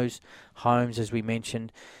 Who knows? Holmes, as we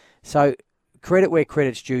mentioned. So credit where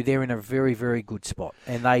credit's due. They're in a very, very good spot,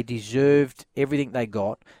 and they deserved everything they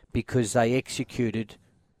got because they executed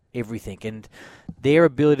everything. And their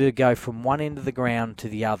ability to go from one end of the ground to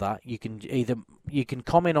the other, you can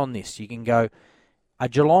comment on this. You can go, are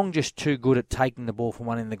Geelong just too good at taking the ball from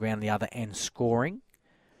one end of the ground to the other and scoring?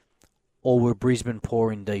 Or were Brisbane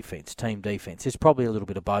poor in defence, team defence? There's probably a little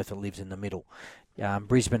bit of both that lives in the middle.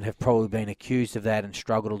 Brisbane have probably been accused of that and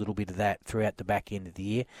struggled a little bit of that throughout the back end of the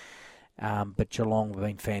year. But Geelong have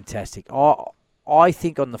been fantastic. I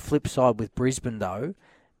think on the flip side with Brisbane, though,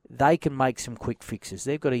 they can make some quick fixes.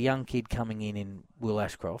 They've got a young kid coming in Will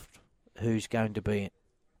Ashcroft, who's going to be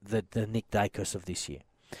the Nick Dacos of this year.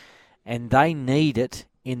 And they need it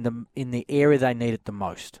in the area they need it the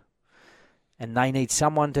most. And they need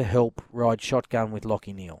someone to help ride shotgun with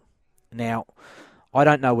Lachie Neale. Now, I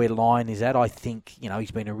don't know where Lyon is at. I think,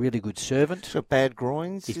 he's been a really good servant. He's got bad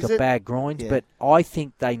groins, He's got bad groins, but I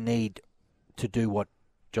think they need to do what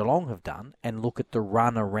Geelong have done and look at the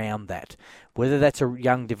run around that. Whether that's a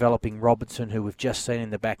young developing Robertson, who we've just seen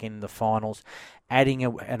in the back end of the finals, adding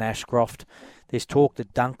an Ashcroft. There's talk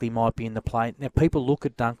that Dunkley might be in the play. Now, people look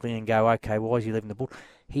at Dunkley and go, okay, why is he leaving the ball?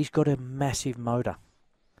 He's got a massive motor.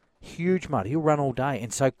 Huge motor. He'll run all day.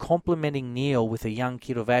 And so complementing Neale with a young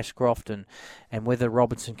kid of Ashcroft and whether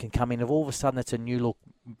Robertson can come in, all of a sudden it's a new look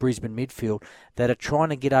Brisbane midfield that are trying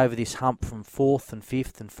to get over this hump from 4th and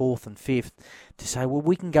 5th and 4th and 5th to say, well,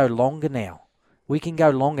 we can go longer now. We can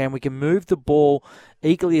go longer and we can move the ball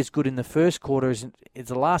equally as good in the first quarter as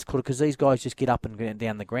the last quarter because these guys just get up and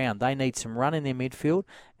down the ground. They need some run in their midfield,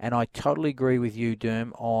 and I totally agree with you,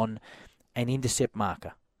 Derm, on an intercept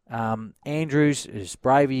marker. Andrews, as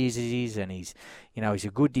brave as he is, and he's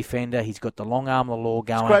a good defender. He's got the long arm of the law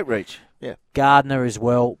going. It's great reach, yeah. Gardner as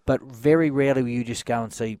well, but very rarely will you just go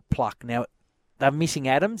and see pluck. Now, they're missing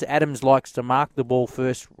Adams. Adams likes to mark the ball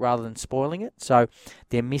first rather than spoiling it, so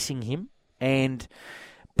they're missing him.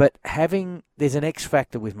 But there's an X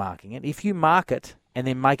factor with marking it. If you mark it and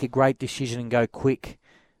then make a great decision and go quick,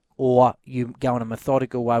 or you go in a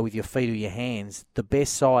methodical way with your feet or your hands, the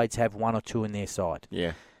best sides have one or two in their side.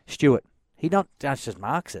 Yeah. Stewart, he not just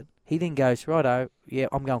marks it. He then goes, righto, yeah,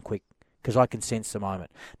 I'm going quick because I can sense the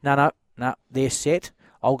moment. No, they're set.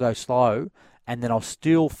 I'll go slow, and then I'll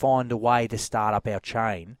still find a way to start up our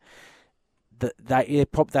chain. They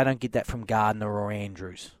don't get that from Gardner or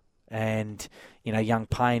Andrews. And, young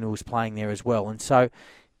Payne was playing there as well. And so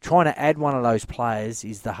trying to add one of those players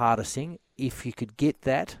is the hardest thing. If you could get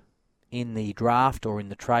that in the draft or in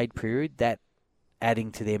the trade period, that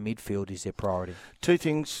adding to their midfield is their priority. Two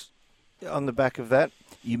things on the back of that,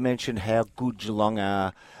 you mentioned how good Geelong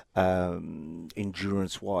are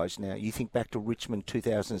endurance-wise. Now, you think back to Richmond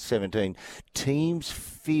 2017, teams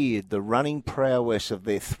feared the running prowess of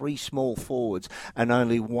their three small forwards and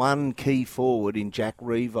only one key forward in Jack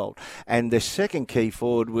Riewoldt. And the second key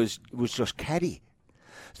forward was Josh Caddy.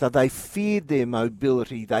 So they feared their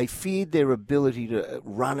mobility. They feared their ability to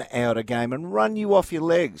run out a game and run you off your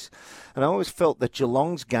legs. And I always felt that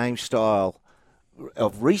Geelong's game style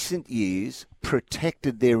of recent years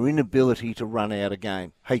protected their inability to run out a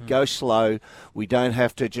game. Hey, go slow. We don't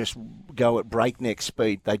have to just go at breakneck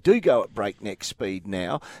speed. They do go at breakneck speed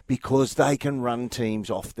now because they can run teams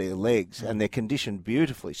off their legs and they're conditioned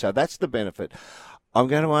beautifully. So that's the benefit. I'm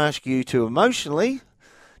going to ask you to emotionally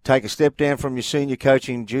take a step down from your senior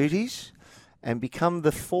coaching duties and become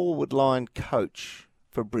the forward line coach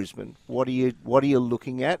for Brisbane. What are you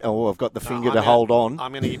looking at? Oh, I've got the finger to hold on.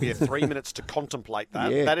 I'm going to give you 3 minutes to contemplate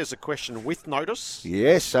that. Yeah. That is a question with notice.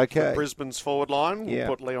 Yes, okay. For Brisbane's forward line. Yeah.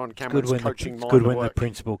 We'll put Leon Cameron's coaching mind to good when work. the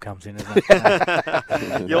principal comes in, isn't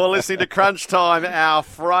it? You're listening to Crunch Time. Our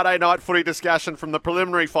Friday night footy discussion from the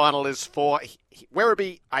preliminary final is for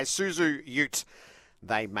Werribee Isuzu Ute.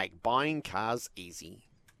 They make buying cars easy.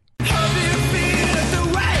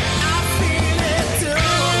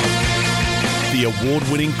 The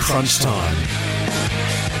award-winning Crunch Time.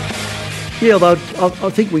 Yeah, although I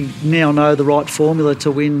think we now know the right formula to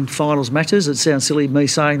win finals matches. It sounds silly me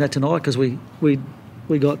saying that tonight because we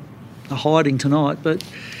got a hiding tonight, but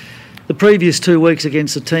the previous 2 weeks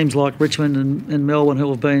against the teams like Richmond and Melbourne, who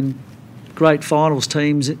have been great finals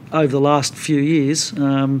teams over the last few years,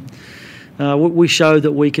 we showed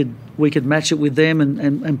that we could match it with them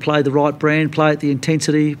and play the right brand, play at the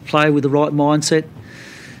intensity, play with the right mindset.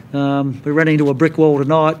 We ran into a brick wall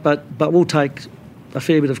tonight, but we'll take a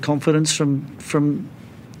fair bit of confidence from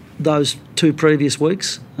those 2 previous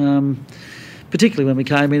weeks, particularly when we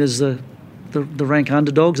came in as the rank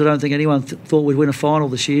underdogs. I don't think anyone thought we'd win a final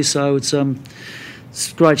this year, so it's a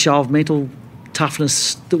great show of mental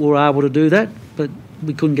toughness that we were able to do that, but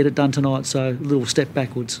we couldn't get it done tonight, so a little step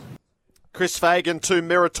backwards. Chris Fagan, 2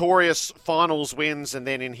 meritorious finals wins, and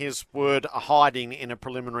then in his word, a hiding in a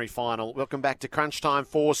preliminary final. Welcome back to Crunch Time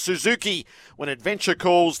for Suzuki. When adventure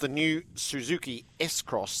calls, the new Suzuki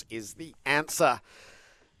S-Cross is the answer.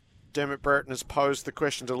 Dermot Brereton has posed the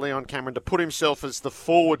question to Leon Cameron to put himself as the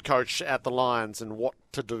forward coach at the Lions and what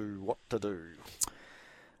to do.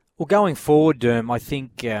 Well, going forward, Derm, I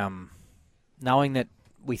think knowing that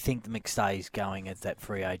we think McStay's going as that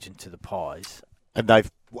free agent to the Pies. And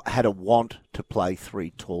they've had a want to play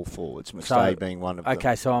 3 tall forwards, McStay being one of them.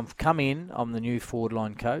 Okay, so I'm the new forward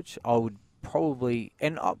line coach. I would probably,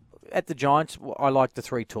 and at the Giants, I like the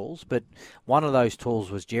 3 talls, but one of those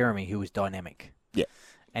talls was Jeremy, who was dynamic. Yeah.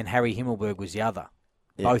 And Harry Himmelberg was the other.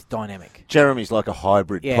 Yeah. Both dynamic. Jeremy's like a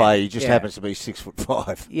hybrid player. He just happens to be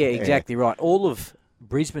 6'5". Yeah, exactly right. All of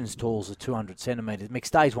Brisbane's talls are 200 centimetres.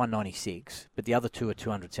 McStay's 196, but the other 2 are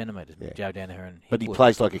 200 centimetres. Yeah. Joe Danaher and But he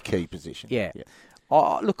plays like a key position. Yeah.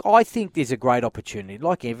 Look, I think there's a great opportunity.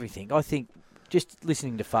 Like everything, I think just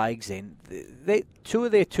listening to Fags then, 2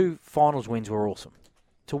 of their 2 finals wins were awesome.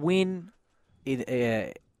 To win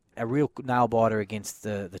a real nail-biter against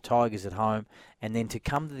the Tigers at home, and then to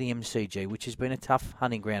come to the MCG, which has been a tough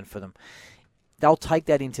hunting ground for them, they'll take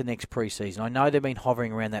that into next pre-season. I know they've been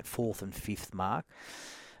hovering around that 4th and 5th mark,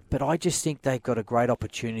 but I just think they've got a great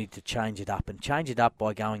opportunity to change it up, and change it up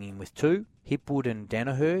by going in with 2, Hipwood and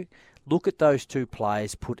Danaher. Look at those 2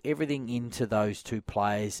 players, put everything into those 2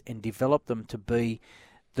 players and develop them to be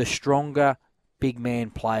the stronger big man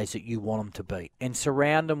players that you want them to be. And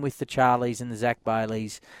surround them with the Charlies and the Zach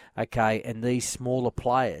Baileys, okay, and these smaller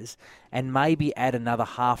players, and maybe add another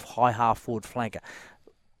high half forward flanker.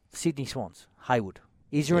 Sydney Swans, Hayward.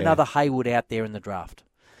 Is there another Hayward out there in the draft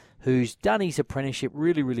who's done his apprenticeship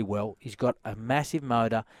really, really well? He's got a massive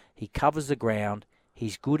motor. He covers the ground.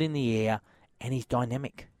 He's good in the air, and he's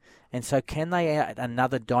dynamic. And so can they add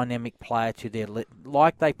another dynamic player to their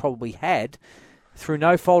like they probably had through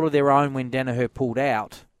no fault of their own when Danaher pulled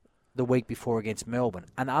out the week before against Melbourne,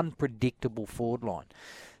 an unpredictable forward line.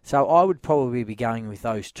 So I would probably be going with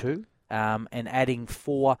those 2 and adding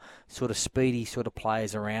 4 sort of speedy sort of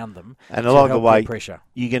players around them. And along the way, pressure.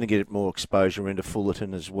 You're going to get more exposure into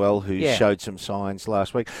Fullerton as well, who showed some signs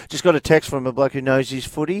last week. Just got a text from a bloke who knows his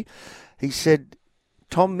footy. He said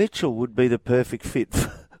Tom Mitchell would be the perfect fit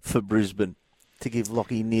for Brisbane to give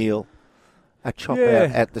Lachie Neale a chop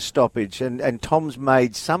out at the stoppage. And Tom's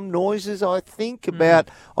made some noises, I think, about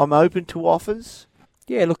I'm open to offers.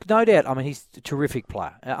 Yeah, look, no doubt. I mean, he's a terrific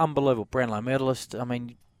player. Unbelievable Brownlow medalist. I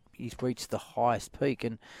mean, he's reached the highest peak.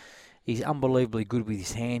 And He's unbelievably good with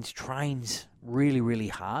his hands, trains really, really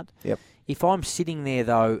hard. Yep. If I'm sitting there,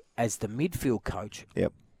 though, as the midfield coach,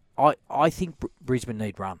 Yep. I think Brisbane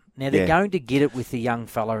need run. Now, they're going to get it with the young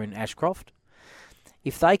fella in Ashcroft.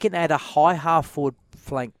 If they can add a high half-forward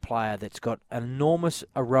flank player that's got enormous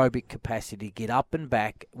aerobic capacity to get up and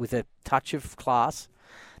back with a touch of class.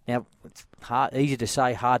 Now, it's easy to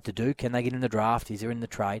say, hard to do. Can they get in the draft? Is there in the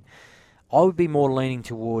trade? I would be more leaning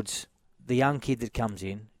towards the young kid that comes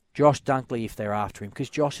in, Josh Dunkley, if they're after him, because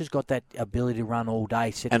Josh has got that ability to run all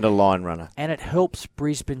day. And a line runner. And it helps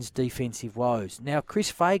Brisbane's defensive woes. Now, Chris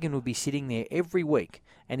Fagan will be sitting there every week,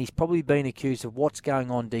 and he's probably been accused of what's going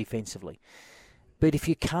on defensively. But if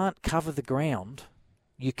you can't cover the ground,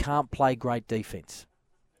 you can't play great defence.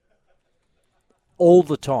 All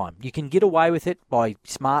the time. You can get away with it by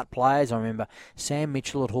smart players. I remember Sam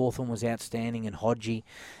Mitchell at Hawthorn was outstanding, and Hodgie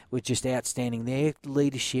was just outstanding. Their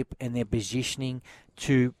leadership and their positioning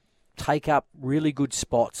to take up really good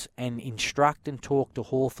spots and instruct and talk to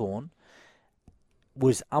Hawthorn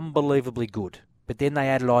was unbelievably good. But then they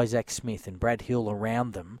added Isaac Smith and Brad Hill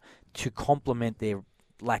around them to complement their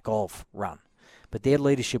lack of run. But their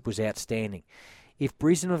leadership was outstanding. If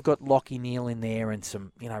Brisbane have got Lockie Neal in there and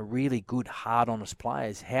some, really good, hard, honest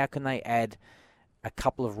players, how can they add a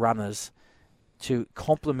couple of runners to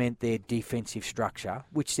complement their defensive structure,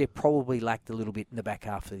 which they probably lacked a little bit in the back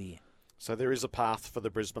half of the year? So there is a path for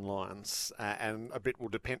the Brisbane Lions, and a bit will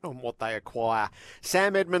depend on what they acquire.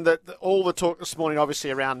 Sam Edmund, all the talk this morning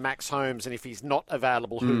obviously around Max Holmes, and if he's not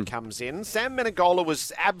available, who comes in? Sam Menegola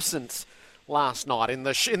was absent last night in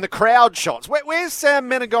the crowd shots. Where's Sam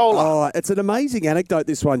Menegola? Oh, it's an amazing anecdote,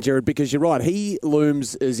 this one, Jared, because you're right. He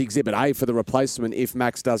looms as Exhibit A for the replacement if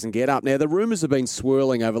Max doesn't get up. Now, the rumours have been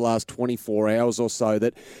swirling over the last 24 hours or so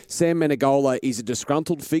that Sam Menegola is a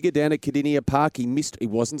disgruntled figure down at Cardinia Park. He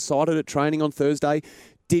wasn't sighted at training on Thursday.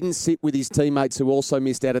 Didn't sit with his teammates who also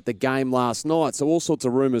missed out at the game last night. So all sorts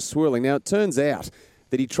of rumours swirling. Now, it turns out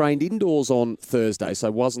that he trained indoors on Thursday,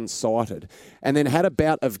 so wasn't sighted, and then had a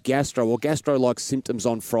bout of gastro-like symptoms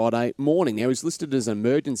on Friday morning. Now, he's listed as an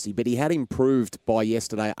emergency, but he had improved by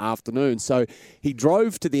yesterday afternoon. So he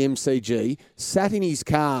drove to the MCG, sat in his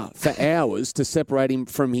car for hours to separate him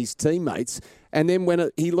from his teammates, and then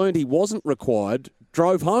when he learned he wasn't required,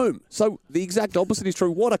 drove home. So the exact opposite is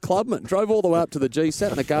true. What a clubman. Drove all the way up to the G,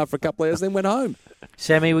 sat in the car for a couple of hours, then went home.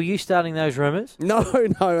 Sammy, were you starting those rumours? No,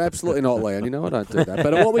 absolutely not, Leon. I don't do that.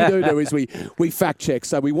 But what we do is we fact check.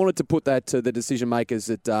 So we wanted to put that to the decision makers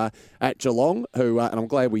at Geelong, who and I'm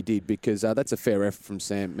glad we did, because that's a fair effort from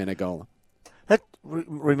Sam Menegola. That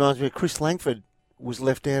reminds me, Chris Langford was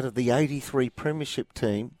left out of the 83 premiership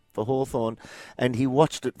team for Hawthorn, and he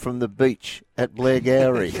watched it from the beach at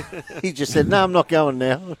Blairgowrie. He just said, "No, I'm not going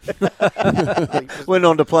now." Went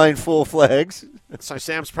on to playing Four Flags. So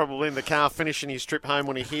Sam's probably in the car finishing his trip home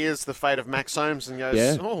when he hears the fate of Max Holmes and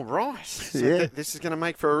goes, "Oh, right. So this is going to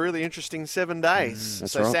make for a really interesting 7 days."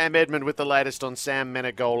 So right. Sam Edmund with the latest on Sam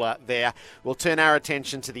Menegola there. We'll turn our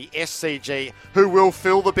attention to the SCG, who will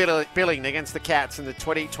fill the billing against the Cats in the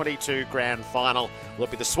 2022 Grand Final. Will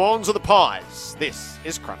it be the Swans or the Pies? This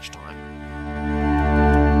is Crunch Time.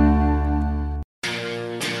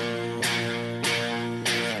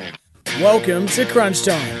 Welcome to Crunch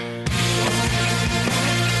Time.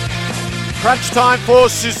 Crunch time for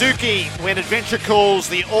Suzuki. When adventure calls,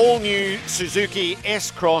 the all-new Suzuki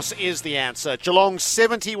S-Cross is the answer. Geelong's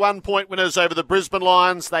 71-point winners over the Brisbane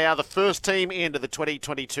Lions. They are the first team into the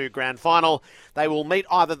 2022 Grand Final. They will meet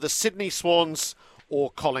either the Sydney Swans or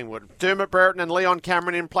Collingwood. Dermot Brereton and Leon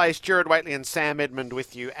Cameron in place. Jared Waitley and Sam Edmund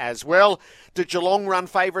with you as well. Do Geelong run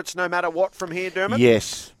favourites no matter what from here, Dermot?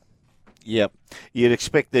 Yes. Yep. You'd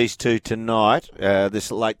expect these two tonight,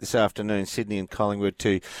 late this afternoon, Sydney and Collingwood,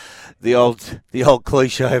 to the old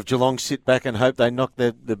cliche of Geelong sit back and hope they knock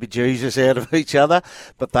the bejesus out of each other,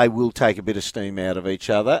 but they will take a bit of steam out of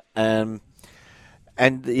each other. And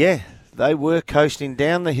they were coasting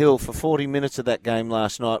down the hill for 40 minutes of that game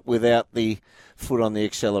last night without the foot on the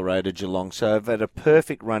accelerator, Geelong. So they've had a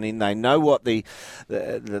perfect run in. They know what the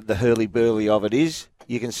hurly-burly of it is.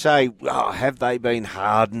 You can say, have they been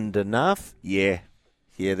hardened enough? Yeah,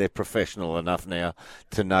 they're professional enough now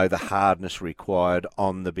to know the hardness required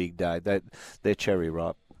on the big day. They're cherry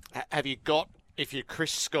ripe. Have you got, if you're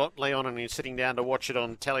Chris Scott, Leon, and you're sitting down to watch it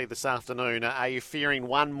on telly this afternoon, are you fearing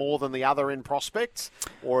one more than the other in prospects?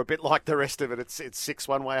 Or a bit like the rest of it, it's 6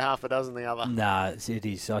 one way, half a dozen the other? No, it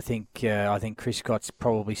is. I think Chris Scott's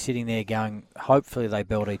probably sitting there going, hopefully they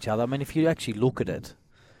belt each other. I mean, if you actually look at it,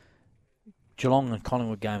 Geelong and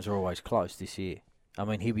Collingwood games are always close this year. I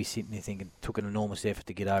mean, he'll be sitting there thinking, took an enormous effort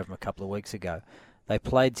to get over them a couple of weeks ago. They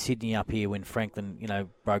played Sydney up here when Franklin,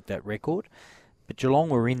 broke that record. But Geelong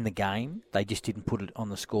were in the game. They just didn't put it on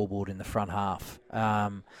the scoreboard in the front half.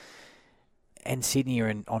 And Sydney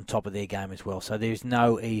are on top of their game as well. So there's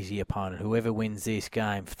no easy opponent. Whoever wins this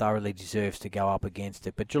game thoroughly deserves to go up against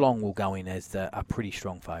it. But Geelong will go in as a pretty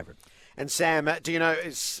strong favourite. And Sam, do you know,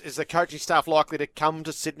 is the coaching staff likely to come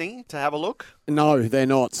to Sydney to have a look? No, they're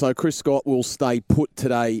not. So Chris Scott will stay put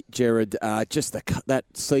today, Jared. Just that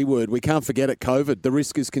C word, we can't forget it, COVID. The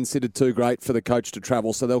risk is considered too great for the coach to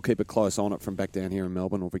travel, so they'll keep a close eye on it from back down here in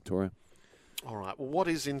Melbourne or Victoria. All right, well, what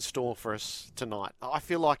is in store for us tonight? I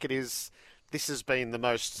feel like this has been the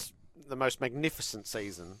most magnificent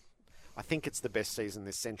season. I think it's the best season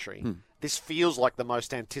this century. This feels like the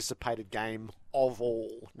most anticipated game of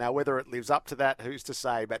all. Now, whether it lives up to that, who's to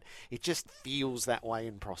say, but it just feels that way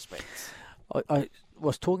in prospects. I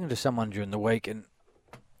was talking to someone during the week,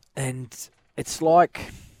 and it's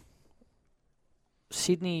like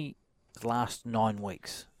Sydney last 9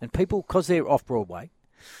 weeks. And people, because they're off-Broadway,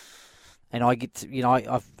 and I get to,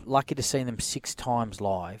 I'm lucky to see them 6 times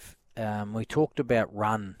live. We talked about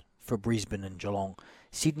run for Brisbane and Geelong.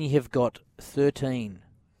 Sydney have got 13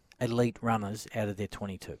 elite runners out of their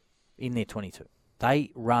 22, in their 22.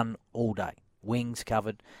 They run all day. Wings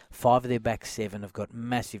covered. 5 of their back 7 have got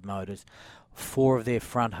massive motors. 4 of their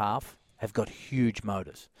front half have got huge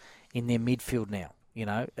motors. In their midfield now,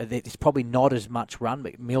 there's probably not as much run,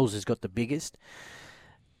 but Mills has got the biggest.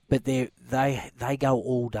 But they go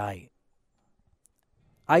all day.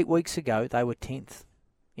 8 weeks ago, they were 10th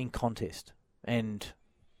in contest and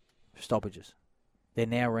stoppages. They're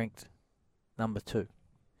now ranked number 2.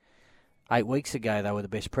 8 weeks ago, they were the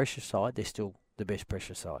best pressure side. They're still the best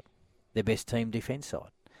pressure side. Their best team defence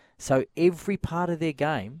side. So every part of their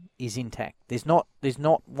game is intact. There's not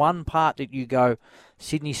one part that you go,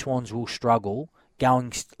 Sydney Swans will struggle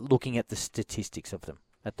looking at the statistics of them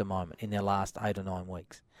at the moment in their last 8 or 9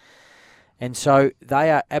 weeks. And so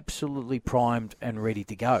they are absolutely primed and ready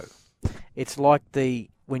to go. It's like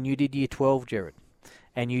when you did year 12, Jared,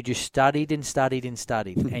 and you just studied and studied and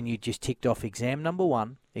studied, and you just ticked off exam number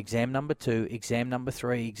 1, exam number 2, exam number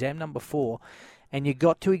 3, exam number 4, and you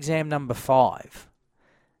got to exam number 5,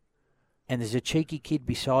 and there's a cheeky kid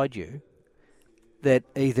beside you that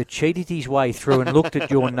either cheated his way through and looked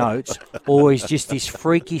at your notes, or is just this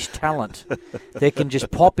freakish talent that can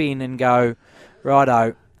just pop in and go,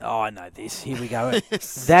 righto, I know this, here we go.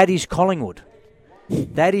 That is Collingwood.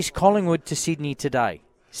 That is Collingwood to Sydney today.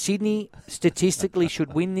 Sydney statistically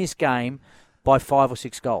should win this game by 5 or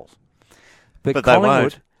 6 goals. But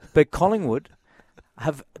Collingwood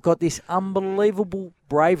have got this unbelievable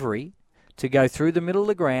bravery to go through the middle of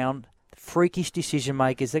the ground, freakish decision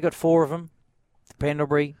makers. They've got 4 of them, the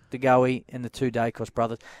Pendlebury, the Goey, and the 2 Dacos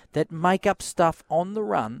brothers, that make up stuff on the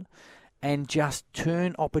run and just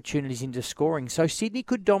turn opportunities into scoring. So Sydney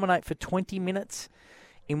could dominate for 20 minutes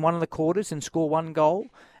in one of the quarters and score 1 goal,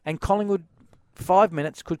 and Collingwood 5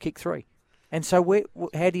 minutes could kick 3. And so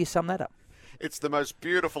how do you sum that up? It's the most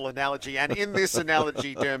beautiful analogy, and in this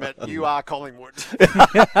analogy, Dermot, you are Collingwood. You're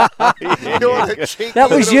the cheeky that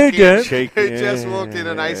was you, Dermot, who just walked in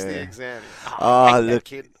and aced the exam. Look,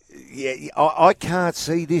 kid. Yeah, I can't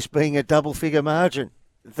see this being a double-figure margin.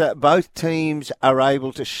 That both teams are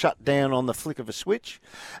able to shut down on the flick of a switch,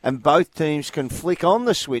 and both teams can flick on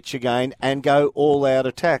the switch again and go all-out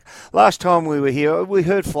attack. Last time we were here, we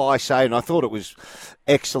heard Fly say, and I thought it was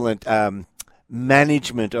excellent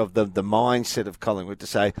management of the mindset of Collingwood to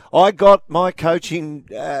say, I got my coaching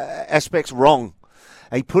aspects wrong.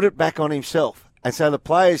 He put it back on himself. And so the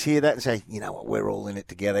players hear that and say, you know what, we're all in it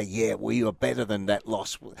together. Yeah, we are better than that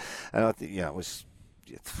loss. And I think, it was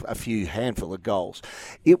a handful of goals.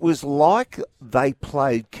 It was like they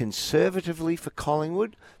played conservatively for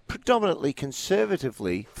Collingwood, predominantly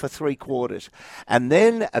conservatively for 3 quarters. And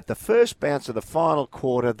then at the first bounce of the final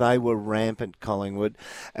quarter, they were rampant, Collingwood.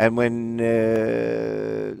 And when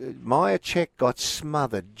Myercheck got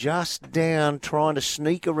smothered just down trying to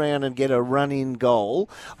sneak around and get a run-in goal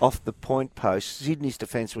off the point post, Sydney's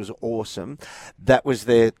defence was awesome. That was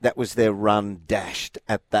their run dashed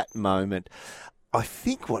at that moment. I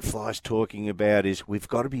think what Fly's talking about is we've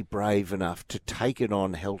got to be brave enough to take it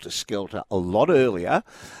on helter-skelter a lot earlier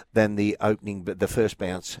than the first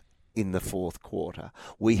bounce in the 4th quarter.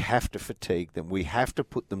 We have to fatigue them. We have to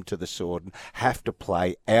put them to the sword and have to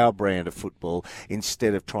play our brand of football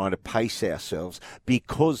instead of trying to pace ourselves,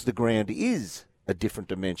 because the ground is a different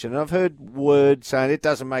dimension. And I've heard words saying it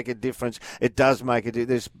doesn't make a difference. It does make a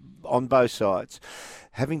difference on both sides.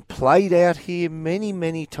 Having played out here many,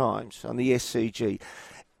 many times on the SCG,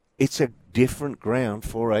 it's a different ground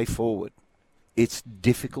for a forward. it's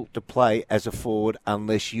difficult to play as a forward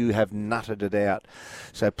unless you have nutted it out.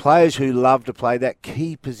 So players who love to play that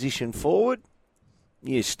key position forward,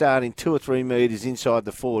 you're starting 2 or 3 metres inside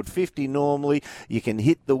the forward 50 normally. You can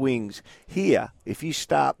hit the wings. Here, if you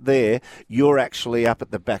start there, you're actually up at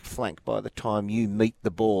the back flank by the time you meet the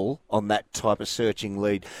ball on that type of searching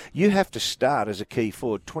lead. You have to start as a key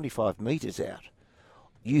forward 25 metres out.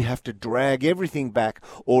 You have to drag everything back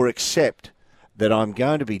or accept that I'm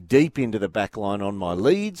going to be deep into the back line on my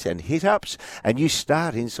leads and hit-ups, and you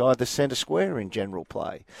start inside the centre square in general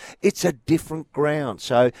play. It's a different ground.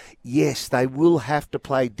 So, yes, they will have to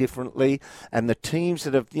play differently, and the teams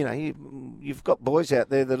that have, you've got boys out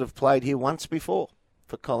there that have played here once before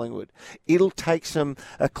for Collingwood. It'll take some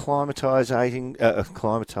acclimatising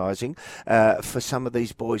for some of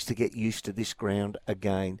these boys to get used to this ground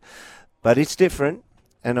again. But it's different,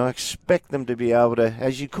 and I expect them to be able to,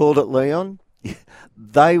 as you called it, Leon,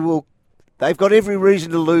 they've got every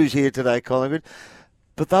reason to lose here today, Collingwood,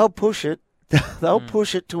 but they'll push it. They'll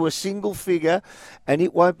push it to a single figure, and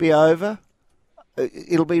it won't be over.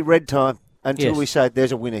 It'll be red time until we say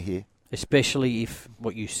there's a winner here. Especially if,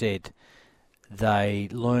 what you said, they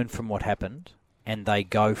learn from what happened and they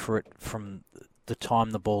go for it from the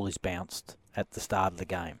time the ball is bounced at the start of the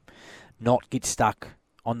game. Not get stuck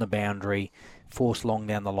on the boundary, force long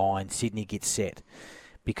down the line, Sydney gets set.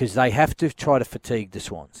 Because they have to try to fatigue the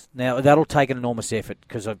Swans. Now, that'll take an enormous effort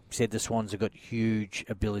because I've said the Swans have got huge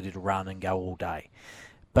ability to run and go all day.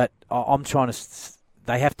 But I'm trying to...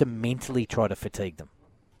 They have to mentally try to fatigue them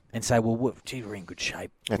and say, well, we're in good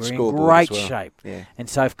shape. We're in great shape. Yeah. And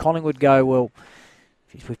so if Collingwood go, well,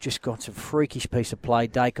 we've just got some freakish piece of play.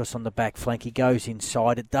 Dacos on the back flank. He goes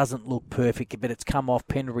inside. It doesn't look perfect, but it's come off.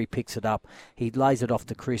 Pendlebury picks it up. He lays it off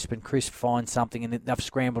to Crisp, and Crisp finds something, and they've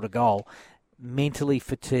scrambled a goal. Mentally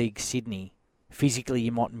fatigue Sydney. Physically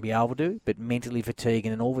you mightn't be able to, but mentally fatigue,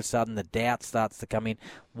 and then all of a sudden the doubt starts to come in.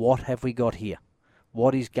 What have we got here?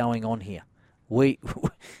 What is going on here?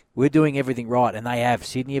 We're doing everything right, and they have.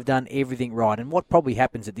 Sydney have done everything right. And what probably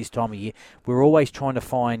happens at this time of year, we're always trying to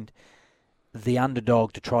find the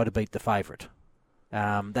underdog to try to beat the favourite.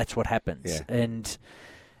 That's what happens. Yeah.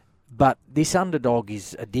 But this underdog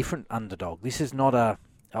is a different underdog. This is not an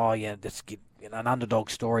underdog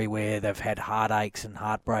story where they've had heartaches and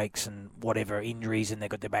heartbreaks and whatever, injuries, and they've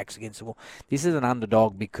got their backs against the wall. This is an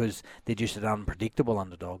underdog because they're just an unpredictable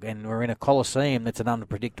underdog, and we're in a Coliseum that's an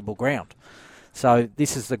unpredictable ground. So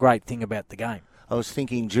this is the great thing about the game. I was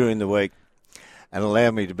thinking during the week, and allow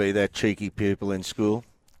me to be that cheeky pupil in school.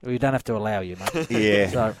 We don't have to allow you, mate. Yeah.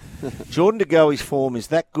 So Jordan De Goey's form is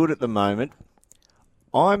that good at the moment.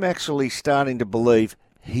 I'm actually starting to believe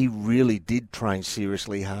he really did train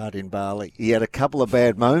seriously hard in Bali. He had a couple of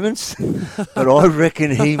bad moments, but I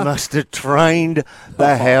reckon he must have trained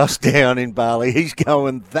the house down in Bali. He's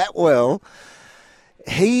going that well.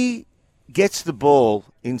 He gets the ball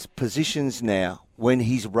in positions now when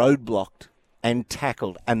he's roadblocked and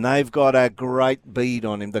tackled, and they've got a great bead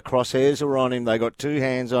on him. The crosshairs are on him. They got 2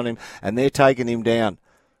 hands on him, and they're taking him down.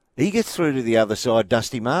 He gets through to the other side,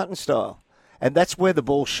 Dusty Martin style, and that's where the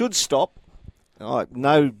ball should stop.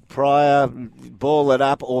 No prior, ball it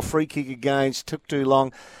up, or free kick against, took too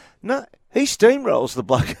long. No, he steamrolls the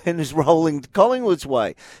bloke and is rolling Collingwood's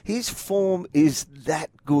way. His form is that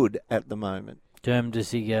good at the moment. Termed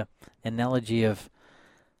as the analogy of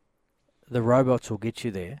the robots will get you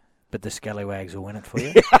there, but the scallywags will win it for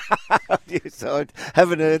you. Yes, I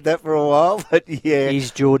haven't heard that for a while, but yeah.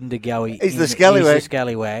 He's Jordan De Goey. He's the scallywag. He's the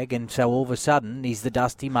scallywag, and so all of a sudden he's the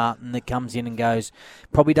Dusty Martin that comes in and goes,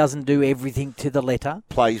 probably doesn't do everything to the letter.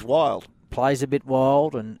 Plays wild. Plays a bit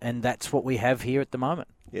wild, and that's what we have here at the moment.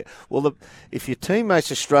 Yeah. Well, if your teammates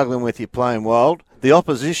are struggling with you playing wild, the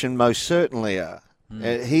opposition most certainly are.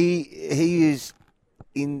 He is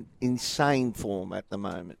in insane form at the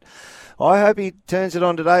moment. I hope he turns it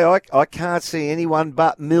on today. I can't see anyone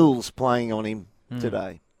but Mills playing on him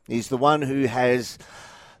today. He's the one who has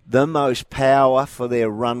the most power for their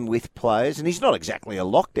run with players, and he's not exactly a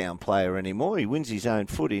lockdown player anymore. He wins his own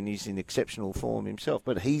footing. He's in exceptional form himself,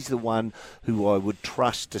 but he's the one who I would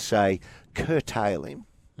trust to say, curtail him,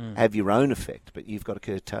 have your own effect, but you've got to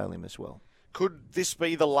curtail him as well. Could this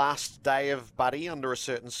be the last day of Buddy under a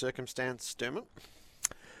certain circumstance, Dermot?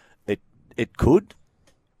 It could.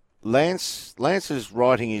 Lance is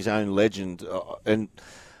writing his own legend, and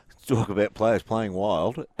talk about players playing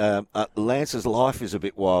wild. Lance's life is a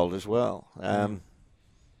bit wild as well.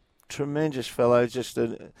 Tremendous fellow.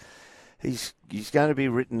 he's going to be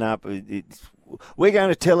written up. We're going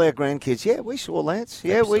to tell our grandkids, yeah, we saw Lance.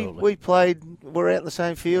 Yeah, we played. We're out in the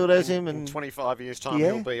same field as him. And in 25 years' time,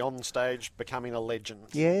 he'll be on stage becoming a legend.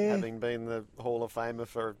 Yeah, having been the Hall of Famer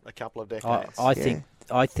for a couple of decades.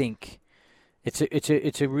 I think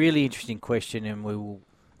it's a really interesting question, and we will,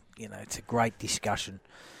 it's a great discussion.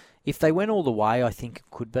 If they went all the way, I think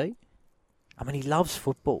it could be. I mean, he loves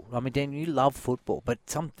football. I mean, Dan, you love football, but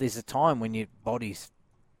there's a time when your body's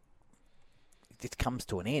it comes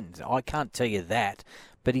to an end. I can't tell you that,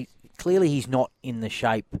 but clearly he's not in the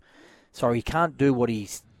shape. Sorry, he can't do what he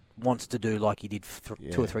wants to do like he did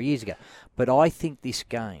 2 or 3 years ago. But I think this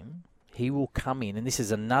game, he will come in, and this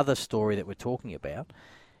is another story that we're talking about.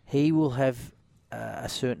 He will have a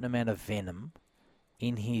certain amount of venom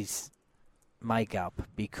in his makeup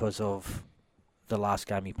because of the last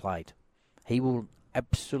game he played. He will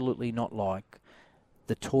absolutely not like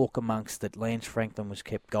the talk amongst that Lance Franklin was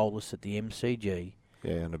kept goalless at the MCG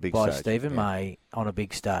on a big by stage. Stephen May on a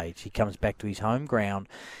big stage. He comes back to his home ground,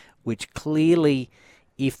 which clearly,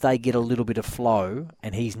 if they get a little bit of flow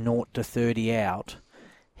and he's 0 to 30 out,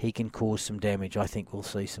 he can cause some damage. I think we'll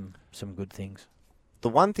see some good things. The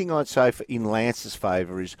one thing I'd say in Lance's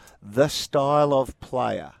favour is the style of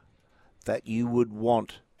player that you would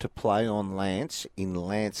want to play on Lance in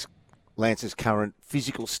Lance's current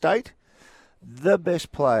physical state. The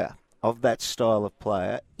best player of that style of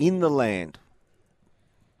player in the land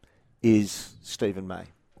is Stephen May.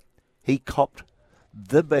 He copped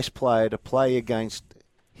the best player to play against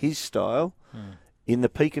his style in the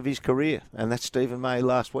peak of his career, and that's Stephen May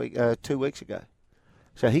 2 weeks ago.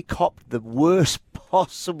 So he copped the worst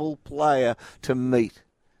possible player to meet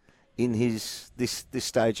in this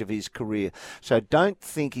stage of his career. So don't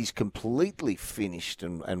think he's completely finished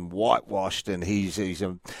and whitewashed and he's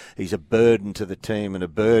a burden to the team and a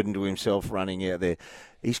burden to himself running out there.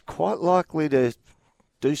 He's quite likely to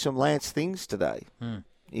do some Lance things today.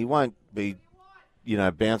 He won't be,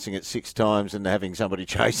 bouncing it 6 times and having somebody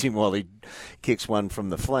chase him while he kicks one from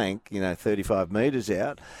the flank, 35 metres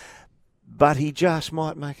out. But he just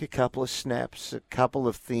might make a couple of snaps, a couple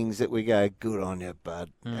of things that we go, good on you,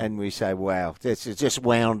 bud. And we say, wow, it's just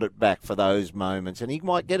wound it back for those moments. And he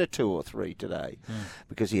might get a 2 or 3 today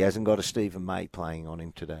because he hasn't got a Stephen May playing on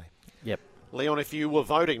him today. Yep. Leon, if you were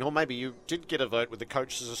voting, or maybe you did get a vote with the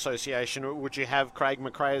Coaches Association, would you have Craig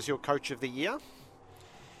McRae as your Coach of the Year?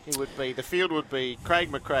 The field would be Craig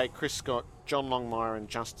McRae, Chris Scott, John Longmire and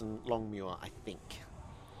Justin Longmuir, I think.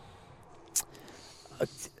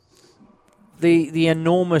 The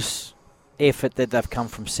enormous effort that they've come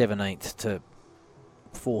from 17th to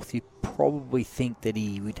 4th, you'd probably think that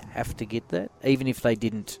he would have to get that, even if they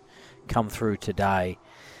didn't come through today.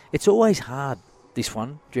 It's always hard, this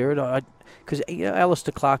one, Jared, because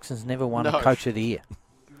Alistair Clarkson's never won a Coach of the Year.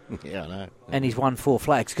 Yeah, I know. And he's won 4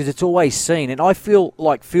 flags, because it's always seen. And I feel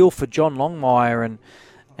for John Longmire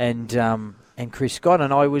and Chris Scott,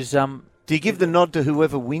 and I was... Do you give the nod to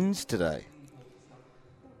whoever wins today?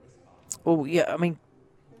 Well, yeah, I mean,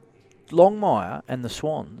 Longmire and the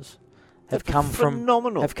Swans have come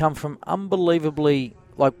from unbelievably,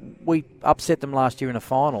 we upset them last year in a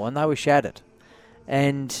final and they were shattered.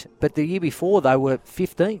 But the year before they were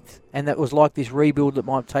 15th, and that was like this rebuild that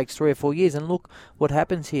might take 3 or 4 years. And look what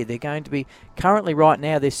happens here. They're going to be currently right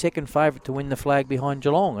now they're second favourite to win the flag behind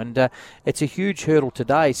Geelong, and it's a huge hurdle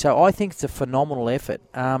today. So I think it's a phenomenal effort.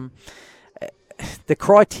 The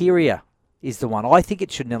criteria is the one. I think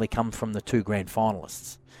it should nearly come from the 2 grand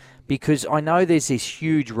finalists, because I know there's this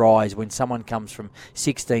huge rise when someone comes from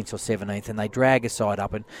 16th or 17th and they drag a side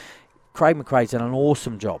up, and Craig McRae's done an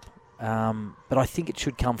awesome job. But I think it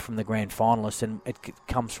should come from the grand finalists, and it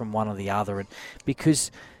comes from one or the other, and because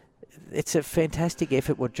it's a fantastic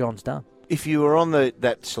effort what John's done. If you were on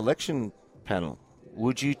that selection panel,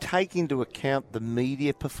 would you take into account the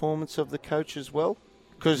media performance of the coach as well?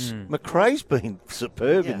 Because McRae's been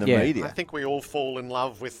superb in the media. I think we all fall in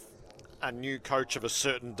love with a new coach of a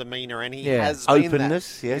certain demeanour, and he Yeah. has been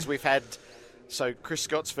Openness, that. yeah. Because we've had, so Chris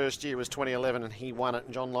Scott's first year was 2011 and he won it,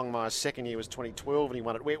 and John Longmire's second year was 2012 and he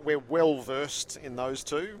won it. We're well versed in those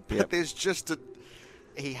two, but Yep. there's just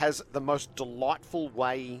he has the most delightful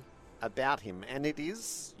way about him, and it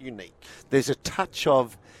is unique. There's a touch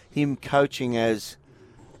of him coaching as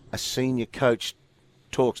a senior coach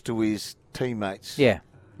talks to his teammates.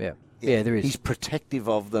 Yeah, there is. He's protective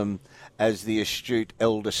of them as the astute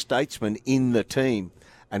elder statesman in the team,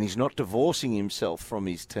 and he's not divorcing himself from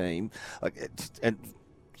his team. And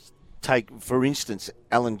take, for instance,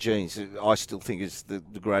 Alan Jeans, I still think is the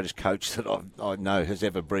greatest coach that I know has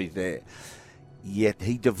ever breathed air. Yet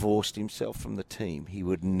he divorced himself from the team. He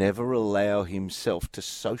would never allow himself to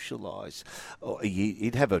socialise.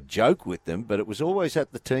 He'd have a joke with them, but it was always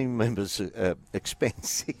at the team members'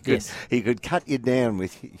 expense. He could cut you down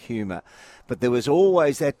with humour. But there was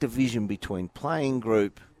always that division between playing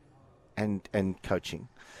group and coaching.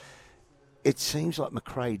 It seems like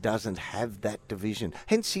McRae doesn't have that division.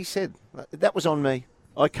 Hence he said, that was on me.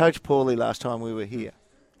 I coached poorly last time we were here.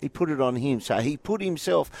 He put it on him. So he put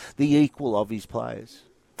himself the equal of his players.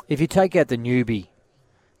 If you take out the newbie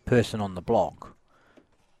person on the block,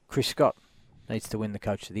 Chris Scott needs to win the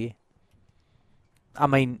Coach of the Year. I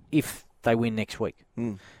mean, if they win next week.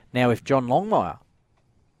 Now, if John Longmire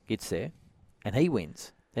gets there and he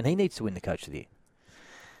wins, then he needs to win the Coach of the Year.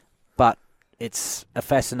 But it's a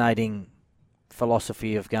fascinating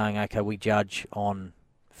philosophy of going, okay, we judge on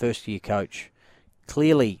first-year coach.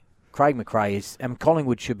 Clearly, Craig McRae and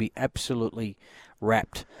Collingwood should be absolutely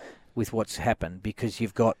wrapped with what's happened because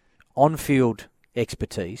you've got on-field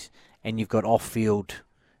expertise and you've got off-field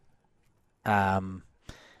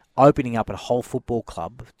opening up a whole football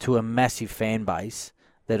club to a massive fan base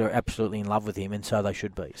that are absolutely in love with him, and so they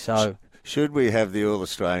should be. So, should we have the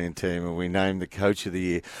All-Australian team and we name the Coach of the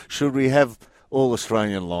Year? Should we have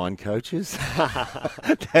All-Australian line coaches?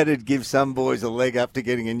 That'd give some boys a leg up to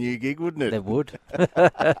getting a new gig, wouldn't it? It would.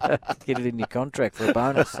 Get it in your contract for a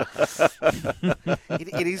bonus.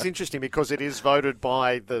 It is interesting because it is voted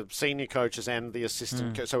by the senior coaches and the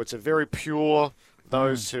assistant coach. So it's a very pure,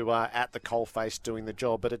 those who are at the coalface doing the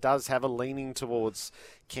job. But it does have a leaning towards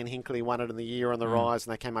Ken Hinkley won it in the year on the rise,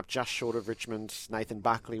 and they came up just short of Richmond. Nathan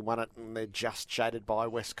Buckley won it, and they're just shaded by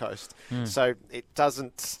West Coast. So it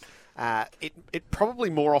doesn't... It probably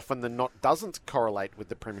more often than not doesn't correlate with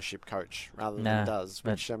the premiership coach rather than it does.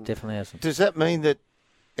 Which definitely hasn't. Does that mean that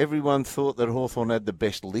everyone thought that Hawthorn had the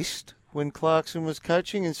best list when Clarkson was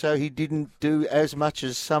coaching, and so he didn't do as much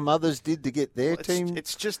as some others did to get their team?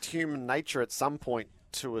 It's just human nature at some point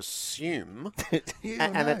to assume,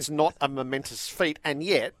 and it's not a momentous feat, and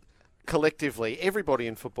yet collectively, everybody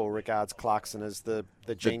in football regards Clarkson as the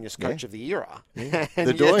genius coach of the era. Yeah. And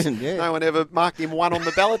the doyen, no one ever marked him one on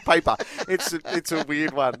the ballot paper. It's a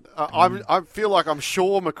weird one. I feel like I'm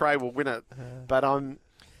sure McRae will win it, but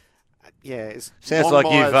sounds like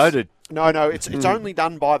you voted. No, it's only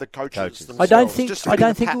done by the coaches themselves. I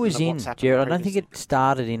don't think it was in, Jared. I don't think it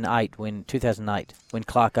started in 2008 when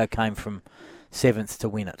Clarko came from 7th to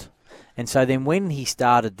win it. And so then when he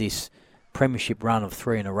started this premiership run of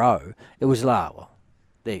 3 in a row, it was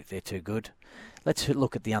they're too good. Let's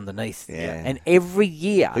look at the underneath. Yeah. And every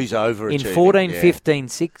year, who's overachieving? In 14, 15,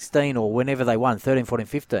 16, or whenever they won, 13, 14,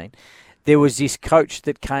 15, there was this coach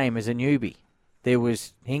that came as a newbie. There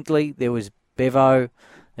was Hinkley, there was Bevo,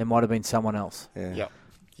 there might have been someone else. Yep.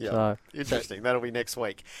 So, interesting. That'll be next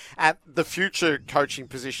week. The future coaching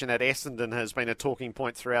position at Essendon has been a talking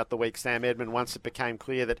point throughout the week, Sam Edmund, once it became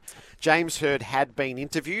clear that James Hird had been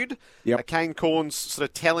interviewed. Kane Cornes sort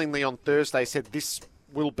of tellingly on Thursday said this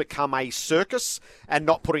will become a circus and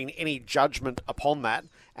not putting any judgment upon that.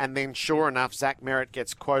 And then sure enough, Zach Merritt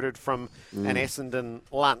gets quoted from an Essendon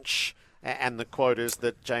lunch, and the quote is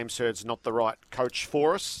that James Hird's not the right coach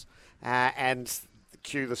for us. And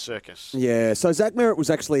cue the circus. Yeah, so Zach Merritt was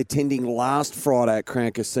actually attending last Friday at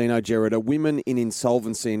Crown Casino, Jared, a Women in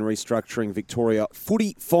Insolvency and Restructuring Victoria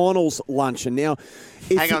footy finals lunch. And now...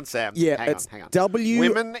 Hang on, Sam. Yeah, hang on.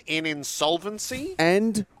 Women in Insolvency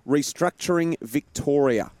and Restructuring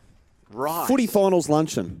Victoria. Right. Footy finals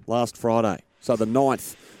luncheon last Friday. So the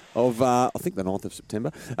 9th of, I think the 9th of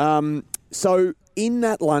September. So in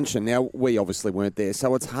that luncheon, now we obviously weren't there,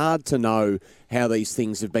 so it's hard to know how these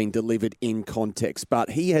things have been delivered in context.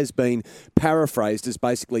 But he has been paraphrased as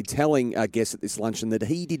basically telling guests at this luncheon that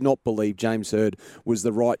he did not believe James Hird was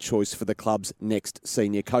the right choice for the club's next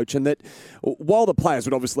senior coach, and that while the players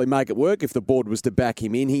would obviously make it work if the board was to back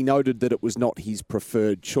him in, he noted that it was not his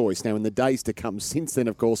preferred choice. Now, in the days to come since then,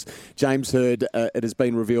 of course, James Hird, it has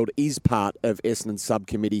been revealed, is part of Essendon's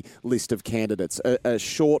subcommittee list of candidates. A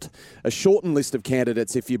shortened list of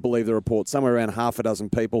candidates, if you believe the report, somewhere around half a dozen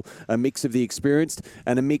people, a mix of the experienced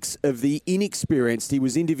and a mix of the inexperienced. He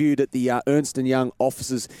was interviewed at the Ernst & Young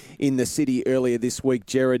offices in the city earlier this week,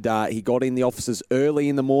 Jared. He got in the offices early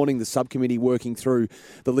in the morning, the subcommittee working through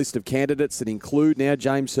the list of candidates that include now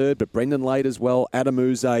James Hird, but Brendan Lade as well, Adam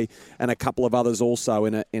Uze, and a couple of others also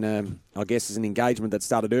in a I guess, as an engagement that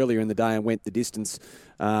started earlier in the day and went the distance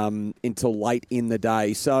until late in the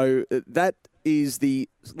day. So that is the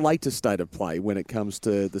latest state of play when it comes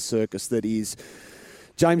to the circus that is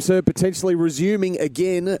James Hird potentially resuming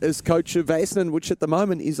again as coach of Essendon, which at the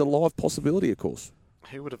moment is a live possibility, of course.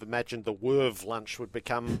 Who would have imagined the Werve lunch would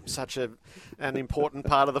become such an important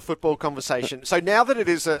part of the football conversation? So now that it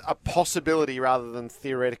is a possibility rather than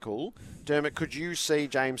theoretical, Dermot, could you see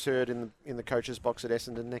James Hird in the coach's box at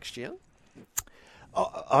Essendon next year?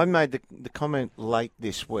 I made the comment late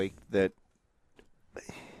this week that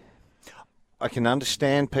I can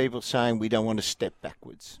understand people saying we don't want to step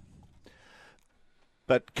backwards.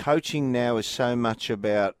 But coaching now is so much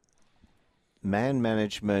about man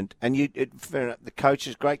management, and the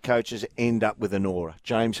coaches, great coaches, end up with an aura.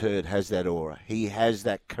 James Hird has that aura. He has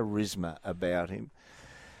that charisma about him.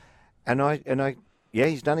 And I,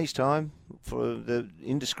 he's done his time for the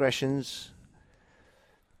indiscretions.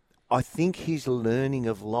 I think his learning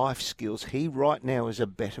of life skills, he right now is a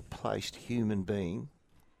better placed human being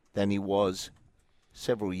than he was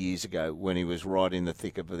several years ago when he was right in the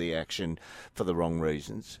thick of the action for the wrong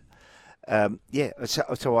reasons.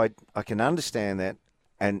 So I can understand that,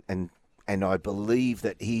 and I believe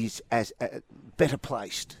that he's as better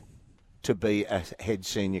placed to be a head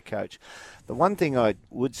senior coach. The one thing I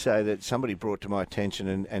would say that somebody brought to my attention,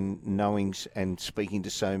 and knowing and speaking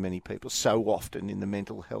to so many people so often in the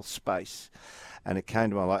mental health space, and it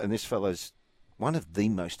came to my life, and this fellow's one of the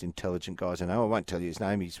most intelligent guys I know. I won't tell you his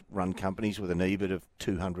name. He's run companies with an EBIT of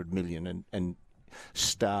 200 million and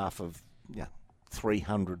staff of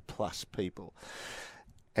 300 plus people.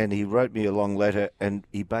 And he wrote me a long letter, and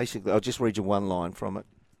he basically, I'll just read you one line from it.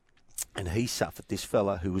 And he suffered, this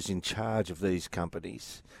fella who was in charge of these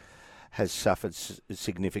companies, has suffered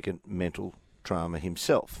significant mental trauma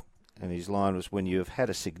himself. And his line was, when you have had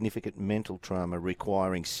a significant mental trauma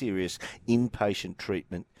requiring serious inpatient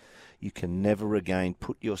treatment, you can never again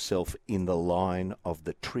put yourself in the line of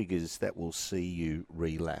the triggers that will see you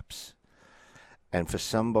relapse. And for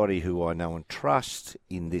somebody who I know and trust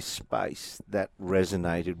in this space, that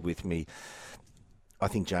resonated with me. I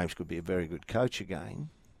think James could be a very good coach again.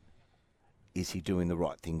 Is he doing the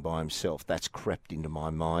right thing by himself? That's crept into my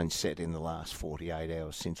mindset in the last 48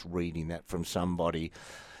 hours since reading that from somebody.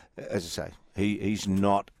 As I say, he's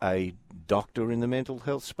not a doctor in the mental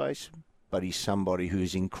health space, but he's somebody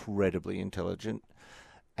who's incredibly intelligent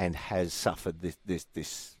and has suffered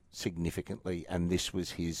this significantly, and this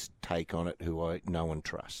was his take on it, who I know and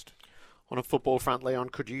trust. On a football front, Leon,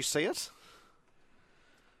 could you see it?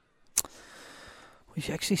 We've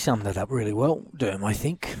actually summed that up really well, Derm, I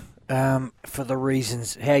think, for the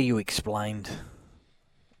reasons, how you explained.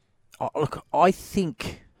 Look, I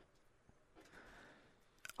think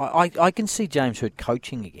I can see James Hird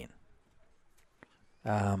coaching again.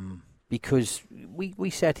 Because we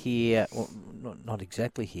sat here, well, not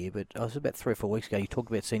exactly here, but it was about 3 or 4 weeks ago, you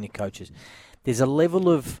talked about senior coaches. There's a level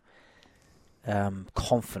of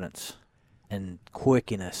confidence and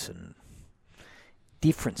quirkiness and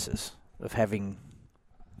differences of having,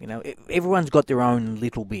 everyone's got their own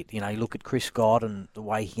little bit. You look at Chris Scott and the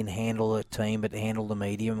way he can handle a team, but handle the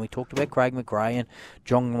media. And we talked about Craig McRae and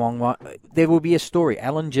John Wong. There will be a story.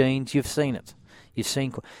 Alan Jeans, you've seen it.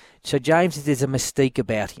 So James, there's a mystique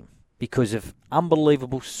about him. Because of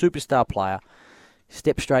unbelievable superstar player,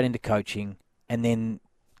 stepped straight into coaching, and then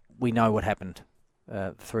we know what happened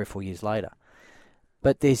 3 or 4 years later.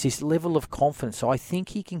 But there's this level of confidence, so I think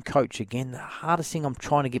he can coach again. The hardest thing I'm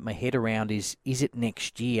trying to get my head around is it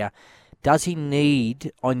next year? Does he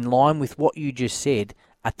need, in line with what you just said,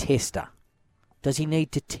 a tester? Does he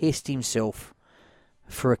need to test himself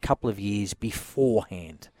for a couple of years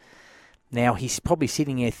beforehand? Now, he's probably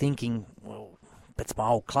sitting there thinking, well, that's my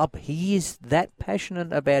old club. He is that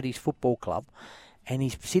passionate about his football club, and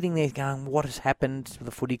he's sitting there going, what has happened to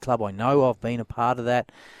the footy club? I know I've been a part of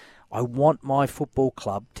that. I want my football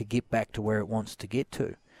club to get back to where it wants to get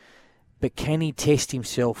to. But can he test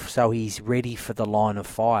himself so he's ready for the line of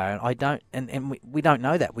fire? I don't, and we don't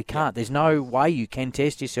know that. We can't. There's no way you can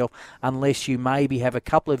test yourself unless you maybe have a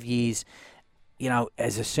couple of years,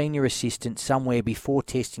 as a senior assistant somewhere before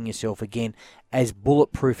testing yourself again, as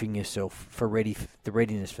bulletproofing yourself for the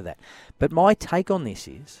readiness for that. But my take on this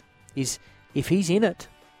is if he's in it,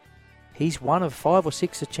 he's one of 5 or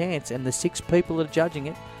 6 a chance, and the 6 people that are judging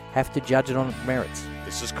it have to judge it on merits.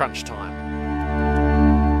 This is Crunch Time.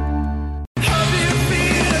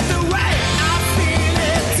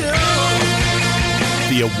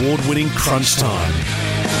 The award-winning Crunch Time.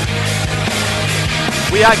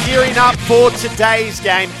 We are gearing up for today's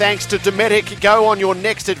game, thanks to Dometic. Go on your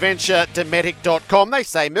next adventure, Dometic.com. They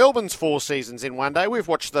say Melbourne's 4 seasons in one day. We've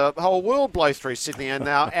watched the whole world blow through Sydney in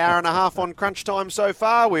our hour and a half on crunch time so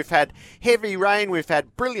far. We've had heavy rain. We've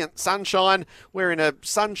had brilliant sunshine. We're in a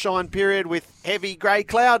sunshine period with heavy grey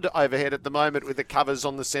cloud overhead at the moment with the covers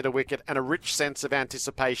on the centre wicket and a rich sense of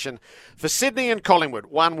anticipation for Sydney and Collingwood.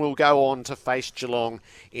 One will go on to face Geelong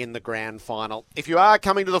in the grand final. If you are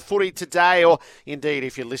coming to the footy today, or indeed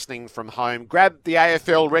if you're listening from home, grab the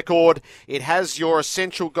AFL record. It has your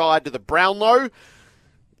essential guide to the Brownlow.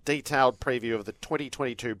 Detailed preview of the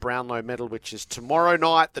 2022 Brownlow medal, which is tomorrow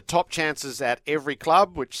night. The top chances at every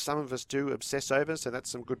club, which some of us do obsess over, so that's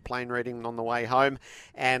some good plane reading on the way home.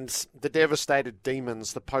 And the devastated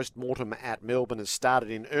Demons, the post-mortem at Melbourne has started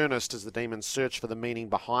in earnest as the Demons search for the meaning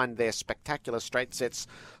behind their spectacular straight sets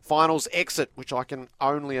finals exit, which I can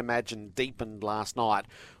only imagine deepened last night,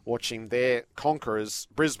 watching their conquerors,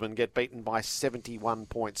 Brisbane, get beaten by 71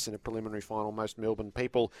 points in a preliminary final most Melbourne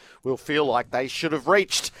people will feel like they should have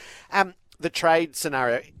reached. The trade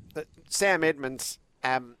scenario, Sam Edmonds,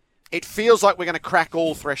 it feels like we're going to crack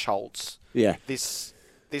all thresholds this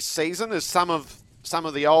season, as some of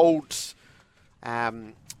the old,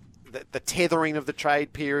 the tethering of the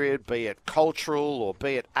trade period, be it cultural or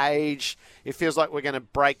be it age, it feels like we're going to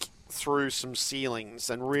break through some ceilings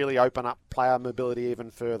and really open up player mobility even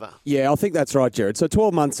further. Yeah, I think that's right, Jared. So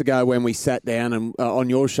 12 months ago when we sat down and on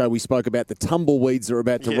your show we spoke about the tumbleweeds that are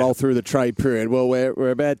about to roll through the trade period. Well,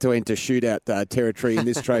 we're about to enter shootout territory in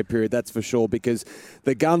this trade period, that's for sure, because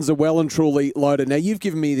the guns are well and truly loaded. Now, you've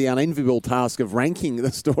given me the unenviable task of ranking the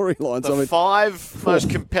storylines. The 5 most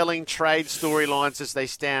compelling trade storylines as they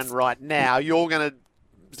stand right now. You're going to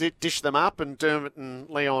dish them up, and Dermot and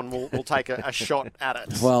Leon will take a shot at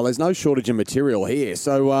it. Well, there's no shortage of material here.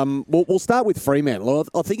 So we'll start with Fremantle.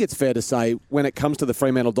 I think it's fair to say when it comes to the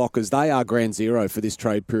Fremantle Dockers, they are ground zero for this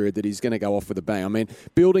trade period that is going to go off with a bang. I mean,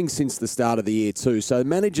 building since the start of the year too. So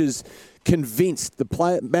managers convinced,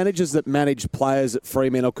 managers that manage players at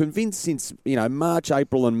Fremantle, convinced since March,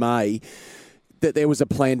 April and May that there was a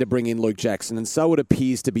plan to bring in Luke Jackson, and so it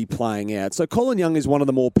appears to be playing out. So Colin Young is one of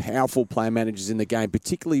the more powerful player managers in the game,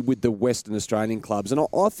 particularly with the Western Australian clubs. And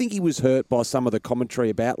I think he was hurt by some of the commentary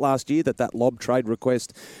about last year, that Lob trade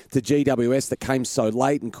request to GWS that came so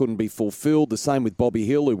late and couldn't be fulfilled. The same with Bobby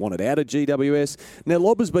Hill, who wanted out of GWS. Now,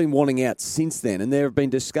 Lob has been wanting out since then, and there have been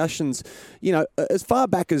discussions, as far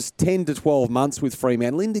back as 10 to 12 months with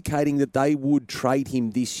Fremantle, indicating that they would trade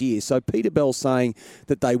him this year. So Peter Bell saying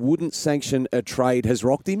that they wouldn't sanction a trade has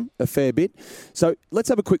rocked him a fair bit. So let's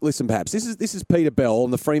have a quick listen, perhaps. This is Peter Bell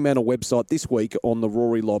on the Fremantle website this week on the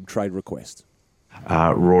Rory Lobb trade request.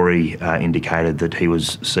 Rory indicated that he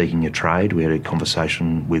was seeking a trade. We had a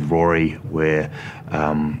conversation with Rory where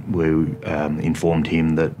we informed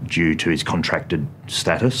him that due to his contracted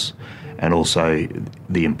status and also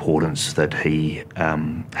the importance that he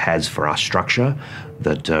has for our structure,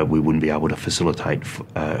 that we wouldn't be able to facilitate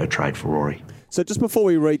a trade for Rory. So just before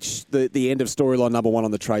we reach the end of storyline number 1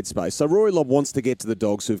 on the trade space, so Rory Lobb wants to get to the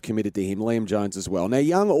Dogs who've committed to him, Liam Jones as well. Now,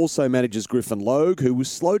 Young also manages Griffin Logue, who was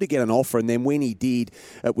slow to get an offer, and then when he did,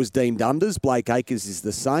 it was deemed unders. Blake Acres is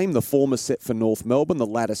the same. The former set for North Melbourne, the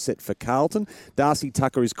latter set for Carlton. Darcy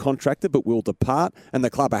Tucker is contracted but will depart, and the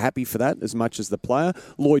club are happy for that as much as the player.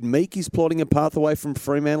 Lloyd Meek is plotting a path away from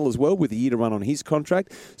Fremantle as well, with a year to run on his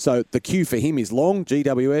contract. So the queue for him is long.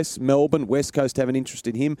 GWS, Melbourne, West Coast have an interest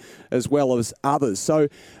in him, as well as others. So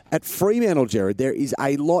at Fremantle, Jared, there is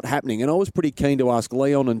a lot happening, and I was pretty keen to ask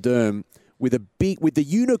Leon and Derm with the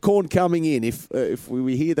unicorn coming in. If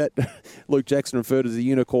we hear that Luke Jackson referred to as a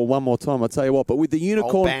unicorn one more time, I'll tell you what. But with the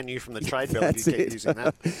unicorn, I'll ban you from the trade bill if you keep using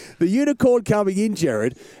that. The unicorn coming in,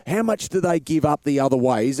 Jared, how much do they give up the other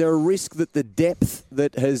way? Is there a risk that the depth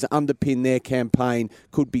that has underpinned their campaign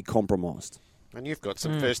could be compromised? And you've got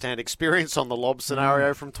some first-hand experience on the Lob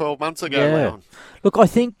scenario from 12 months ago, Leon. Look, I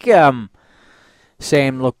think,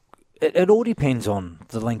 Sam, it all depends on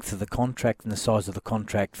the length of the contract and the size of the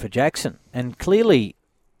contract for Jackson. And clearly,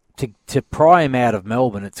 to pry him out of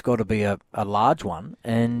Melbourne, it's got to be a large one.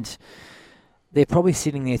 And they're probably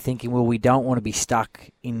sitting there thinking, well, we don't want to be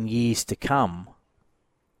stuck in years to come.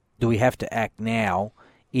 Do we have to act now?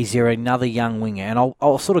 Is there another young winger? And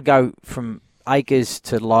I'll sort of go from Acres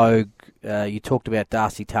to Logue. You talked about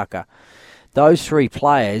Darcy Tucker. Those 3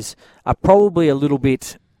 players are probably a little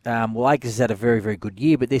bit... Acres has had a very, very good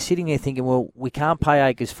year, but they're sitting there thinking, well, we can't pay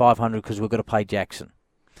Acres $500 because we've got to pay Jackson.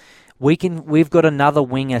 We've got another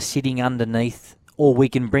winger sitting underneath, or we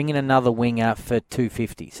can bring in another winger for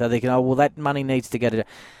 $250. So they can, that money needs to go to...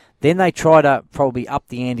 Then they try to probably up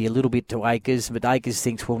the ante a little bit to Akers, but Akers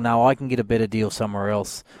thinks, well, no, I can get a better deal somewhere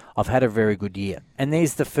else. I've had a very good year. And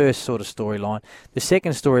there's the first sort of storyline. The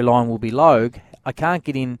second storyline will be Logue. I can't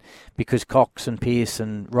get in because Cox and Pearce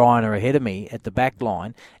and Ryan are ahead of me at the back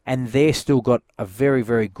line, and they're still got a very,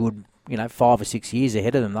 very good, 5 or 6 years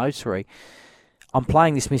ahead of them, those three. I'm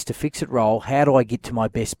playing this Mr. Fix-It role. How do I get to my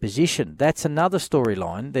best position? That's another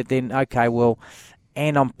storyline that then, okay, well,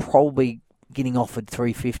 and I'm probably getting offered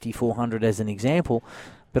 350, 400 as an example,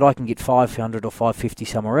 but I can get 500 or 550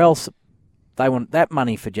 somewhere else. They want that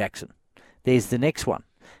money for Jackson. There's the next one.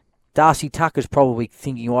 Darcy Tucker's probably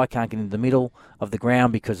thinking, I can't get into the middle of the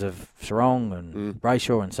ground because of Sarong and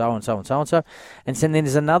Brayshaw and so on, so on, so on, so. And then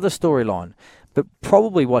there's another storyline. But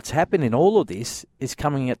probably what's happened in all of this is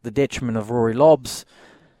coming at the detriment of Rory Lobb's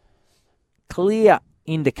clear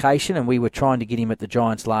indication, and we were trying to get him at the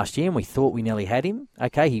Giants last year, and we thought we nearly had him.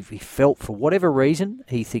 Okay, he felt for whatever reason,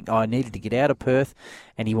 he think I needed to get out of Perth,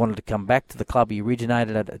 and he wanted to come back to the club he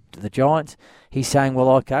originated at, the Giants. He's saying, well,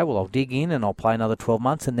 okay, well, I'll dig in and I'll play another 12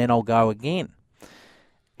 months and then I'll go again.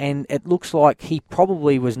 And it looks like he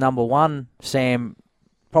probably was number one, Sam,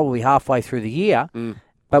 probably halfway through the year.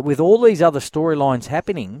 But with all these other storylines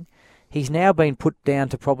happening, he's now been put down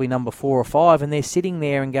to probably number 4 or 5, and they're sitting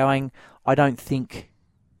there and going, I don't think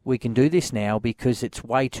we can do this now because it's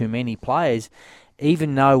way too many players.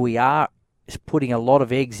 Even though we are putting a lot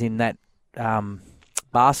of eggs in that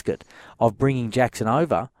basket of bringing Jackson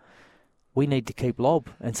over, we need to keep Lobb.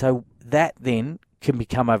 And so that then can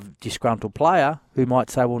become a disgruntled player who might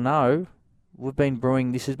say, well, no,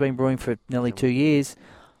 this has been brewing for nearly 2 years.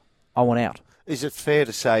 I want out. Is it fair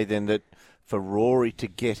to say then that for Rory to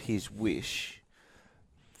get his wish,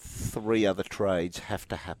 3 other trades have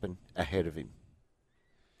to happen ahead of him?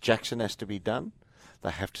 Jackson has to be done.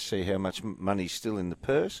 They have to see how much money's still in the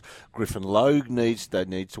purse. Griffin Logue needs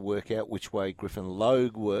to work out which way Griffin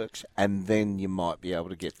Logue works, and then you might be able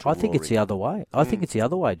to get to I think Rory. It's the other way. I think it's the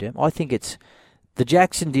other way, Dem. I think it's the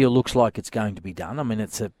Jackson deal looks like it's going to be done. I mean,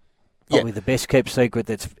 it's probably the best kept secret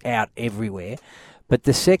that's out everywhere. But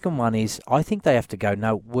the second one is, I think they have to go,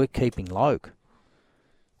 no, we're keeping Logue.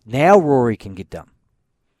 Now Rory can get done.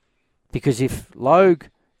 Because if Logue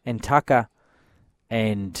and Tucker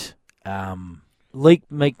and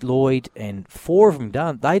Meek Lloyd and 4 of them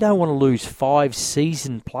done, they don't want to lose 5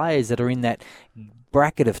 seasoned players that are in that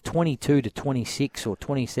bracket of 22 to 26 or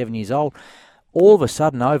 27 years old all of a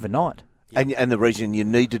sudden overnight. And the reason you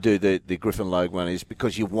need to do the Griffin Logue one is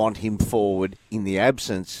because you want him forward in the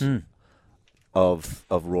absence of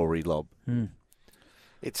Rory Lobb.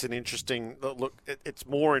 It's an interesting look. It's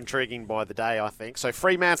more intriguing by the day, I think. So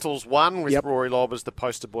Fremantle's 1 with Rory Lobb as the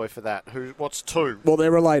poster boy for that. What's 2? Well,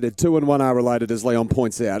 they're related. 2 and 1 are related, as Leon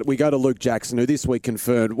points out. We go to Luke Jackson, who this week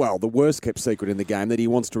confirmed, the worst kept secret in the game, that he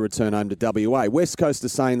wants to return home to WA. West Coast are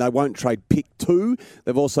saying they won't trade pick 2.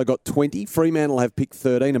 They've also got 20. Fremantle have pick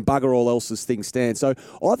 13, and bugger all else as things stand. So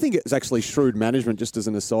I think it's actually shrewd management, just as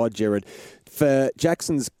an aside, Jared, for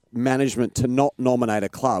Jackson's management to not nominate a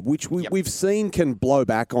club, which we've seen can blow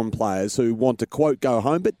back on players who want to, quote, go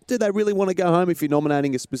home, but do they really want to go home if you're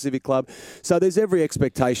nominating a specific club? So there's every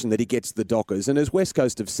expectation that he gets the Dockers, and as West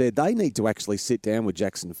Coast have said, they need to actually sit down with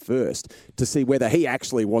Jackson first to see whether he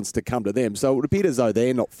actually wants to come to them. So it would appear as though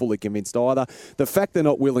they're not fully convinced either. The fact they're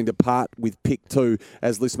not willing to part with pick 2,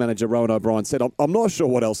 as list manager Rowan O'Brien said, I'm not sure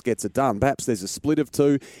what else gets it done. Perhaps there's a split of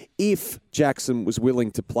 2. If Jackson was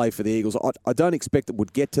willing to play for the Eagles, I don't expect it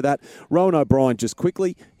would get to that. Rowan O'Brien, just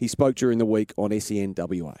quickly, he spoke during the week on SEN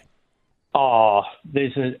WA.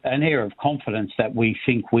 There's an air of confidence that we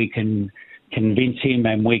think we can convince him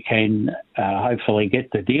and we can hopefully get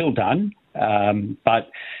the deal done. But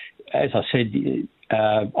as I said,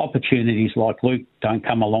 opportunities like Luke don't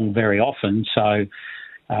come along very often. So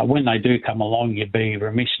when they do come along, you'd be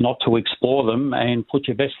remiss not to explore them and put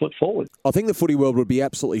your best foot forward. I think the footy world would be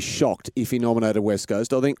absolutely shocked if he nominated West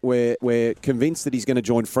Coast. I think we're convinced that he's going to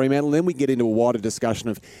join Fremantle. Then we get into a wider discussion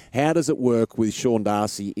of how does it work with Sean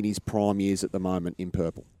Darcy in his prime years at the moment in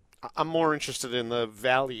purple. I'm more interested in the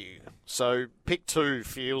value. So pick 2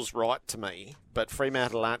 feels right to me, but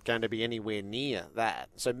Fremantle aren't going to be anywhere near that.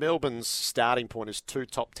 So Melbourne's starting point is 2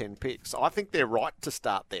 top 10 picks. I think they're right to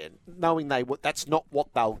start there, knowing that's not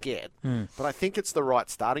what they'll get. But I think it's the right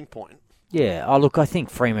starting point. Yeah, I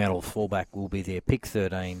think Fremantle fullback will be there, pick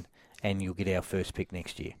 13, and you'll get our first pick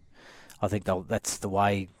next year. I think that's the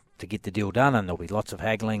way to get the deal done, and there'll be lots of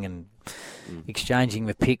haggling and exchanging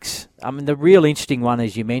the picks. I mean, the real interesting one,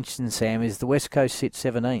 as you mentioned, Sam, is the West Coast sits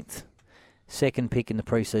 17th, second pick in the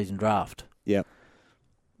pre-season draft. Yep.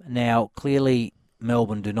 Now, clearly,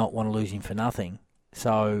 Melbourne do not want to lose him for nothing,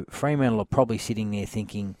 so Fremantle are probably sitting there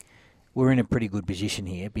thinking, we're in a pretty good position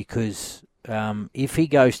here because if he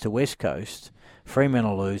goes to West Coast,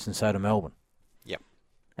 Fremantle lose and so do Melbourne. Yep.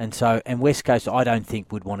 And West Coast, I don't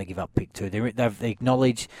think would want to give up pick 2. They've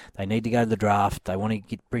acknowledged they need to go to the draft. They want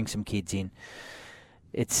to bring some kids in.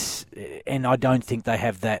 And I don't think they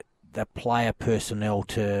have the player personnel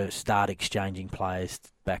to start exchanging players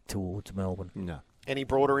back towards Melbourne. No. Any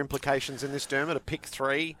broader implications in this, Dermot? A pick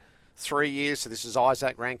 3 years. So this is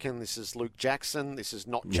Isaac Rankin, this is Luke Jackson. This is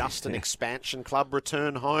not just an expansion club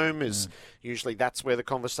return home. Usually that's where the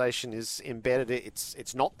conversation is embedded.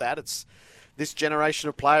 It's not that. It's this generation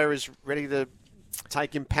of player is ready to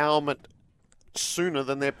take empowerment sooner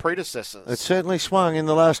than their predecessors. It's certainly swung in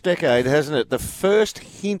the last decade, hasn't it? The first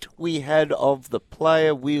hint we had of the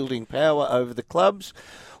player wielding power over the clubs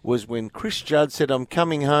was when Chris Judd said, I'm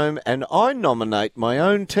coming home and I nominate my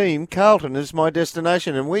own team, Carlton, as my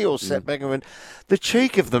destination. And we all sat back and went, the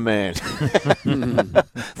cheek of the man.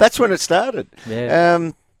 That's when it started.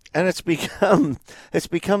 Yeah. And it's become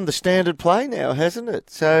the standard play now, hasn't it?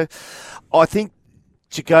 So I think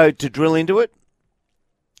to drill into it,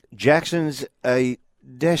 Jackson's a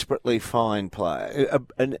desperately fine player,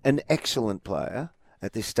 an excellent player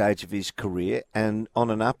at this stage of his career and on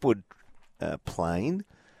an upward plane.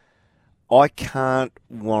 I can't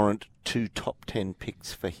warrant 2 top 10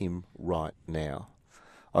 picks for him right now.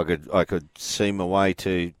 I could see my way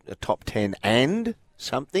to a top 10 and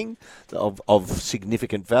something of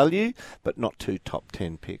significant value, but not 2 top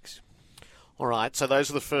 10 picks. All right, so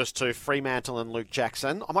those are the first 2, Fremantle and Luke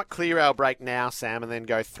Jackson. I might clear our break now, Sam, and then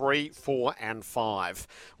go 3, 4 and 5.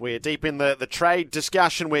 We're deep in the trade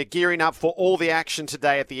discussion. We're gearing up for all the action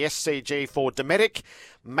today at the SCG for Dometic.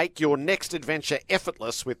 Make your next adventure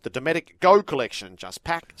effortless with the Dometic Go collection. Just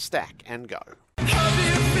pack, stack and go.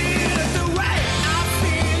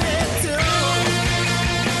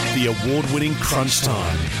 The award-winning Crunch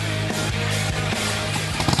Time.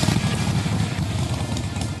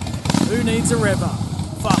 Who needs a revver?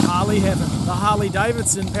 For Harley Heaven. The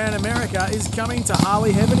Harley-Davidson Pan America is coming to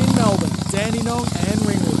Harley Heaven in Melbourne, Dandenong and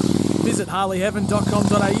Ringwood. Visit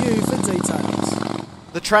harleyheaven.com.au for details.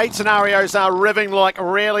 The trade scenarios are revving like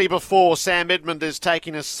rarely before. Sam Edmund is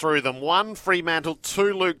taking us through them. 1, Fremantle,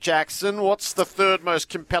 2, Luke Jackson. What's the third most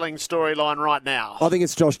compelling storyline right now? I think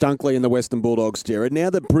it's Josh Dunkley and the Western Bulldogs, Jared. Now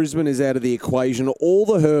that Brisbane is out of the equation, all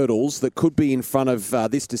the hurdles that could be in front of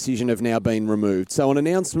this decision have now been removed. So an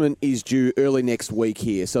announcement is due early next week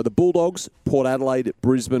here. So the Bulldogs, Port Adelaide,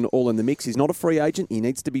 Brisbane, all in the mix. He's not a free agent. He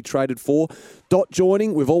needs to be traded for. Dot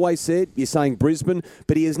joining, we've always said, you're saying Brisbane,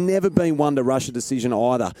 but he has never been one to rush a decision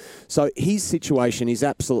either. So his situation is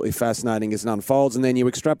absolutely fascinating as it unfolds, and then you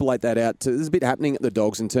extrapolate that out to, there's a bit happening at the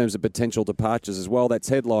Dogs in terms of potential departures as well. That's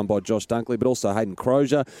headlined by Josh Dunkley, but also Hayden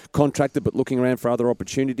Crozier, contracted but looking around for other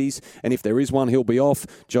opportunities, and if there is one, he'll be off.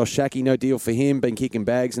 Josh Shackey, no deal for him, been kicking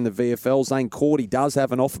bags in the VFL. Zane Cordy does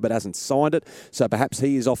have an offer but hasn't signed it, so perhaps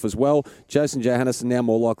he is off as well. Jason Johannesson now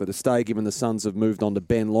more likely to stay, given the Suns have moved on to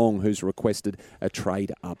Ben Long, who's requested a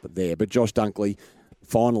trade up there. But Josh Dunkley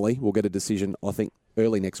finally will get a decision, I think,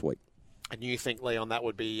 early next week. And you think, Leon, that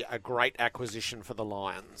would be a great acquisition for the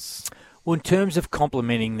Lions? Well, in terms of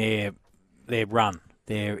complementing their run,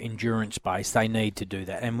 their endurance base, they need to do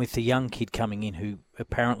that. And with the young kid coming in who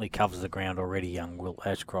apparently covers the ground already, young Will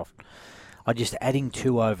Ashcroft, just adding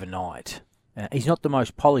 2 overnight. He's not the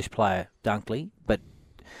most polished player, Dunkley, but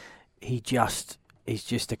he's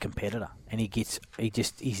just a competitor, and he's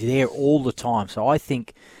there all the time. So I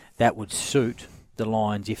think that would suit the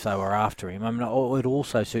Lions if they were after him. I mean, it would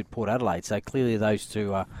also suit Port Adelaide. So clearly those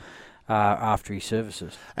two are after his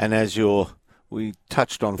services. And as we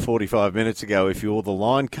touched on 45 minutes ago, if you're the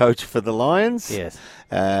line coach for the Lions, yes,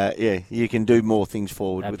 you can do more things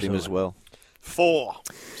forward Absolutely. with him as well. 4,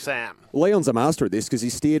 Sam. Leon's a master at this because he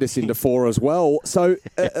steered us into 4 as well. So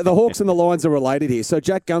the Hawks and the Lions are related here. So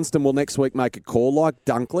Jack Gunston will next week make a call like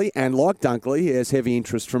Dunkley. And like Dunkley, he has heavy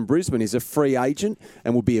interest from Brisbane. He's a free agent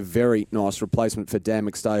and will be a very nice replacement for Dan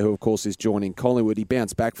McStay, who, of course, is joining Collingwood. He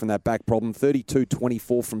bounced back from that back problem,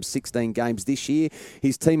 32-24 from 16 games this year.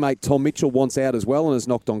 His teammate Tom Mitchell wants out as well and has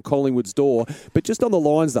knocked on Collingwood's door. But just on the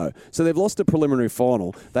Lions, though, so they've lost a preliminary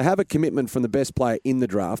final. They have a commitment from the best player in the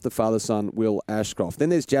draft, the father-son Will Ashcroft. Then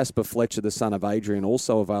there's Jasper Fletcher, the son of Adrian,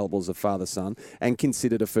 also available as a father-son and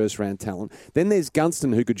considered a first-round talent. Then there's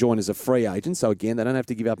Gunston, who could join as a free agent. So again, they don't have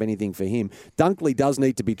to give up anything for him. Dunkley does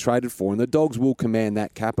need to be traded for, and the Dogs will command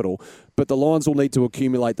that capital. But the Lions will need to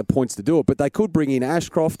accumulate the points to do it. But they could bring in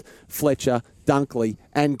Ashcroft, Fletcher, Dunkley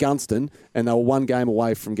and Gunston, and they were 1 game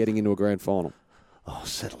away from getting into a grand final. Oh,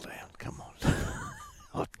 settle down. Come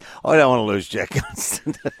on. I don't want to lose Jack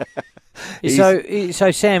Gunston.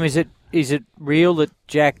 So Sam, is it Is it real that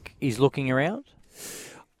Jack is looking around?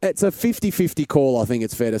 It's a 50-50 call, I think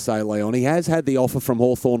it's fair to say, Leon. He has had the offer from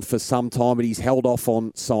Hawthorn for some time, but he's held off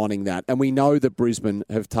on signing that. And we know that Brisbane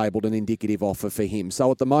have tabled an indicative offer for him. So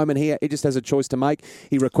at the moment, he just has a choice to make.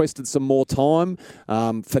 He requested some more time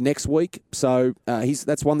for next week. So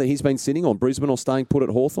that's one that he's been sitting on, Brisbane or staying put at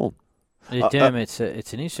Hawthorn.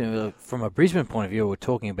 It's an issue. From a Brisbane point of view, we're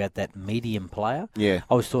talking about that medium player. Yeah.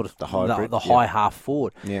 I was sort of the hybrid, the high half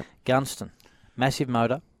forward. Yeah. Gunston, massive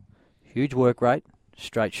motor, huge work rate,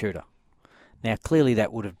 straight shooter. Now, clearly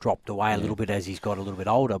that would have dropped away a little bit as he's got a little bit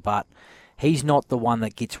older, but he's not the one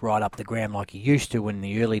that gets right up the ground like he used to in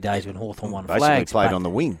the early days when Hawthorn won flags. Basically played on the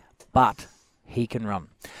wing. But he can run.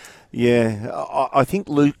 Yeah, I think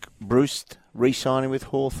Luke Bruce re-signing with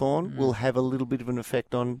Hawthorn will have a little bit of an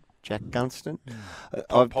effect on Jack Gunston.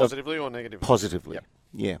 Positively or negatively? Positively. Yep.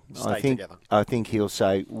 Yeah, Together. I think he'll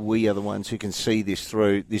say we are the ones who can see this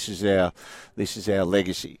through. This is our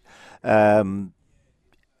legacy.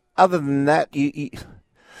 Other than that,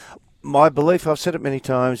 my belief, I've said it many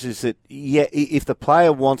times, is that if the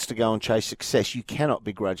player wants to go and chase success, you cannot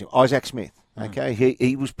begrudge him. Isaac Smith, okay,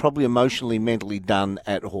 he was probably emotionally, mentally done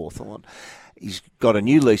at Hawthorn. He's got a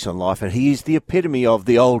new lease on life, and he is the epitome of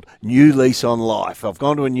the old new lease on life. I've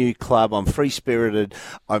gone to a new club, I'm free-spirited,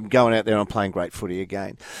 I'm going out there and I'm playing great footy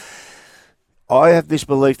again. I have this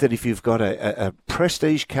belief that if you've got a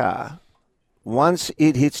prestige car, once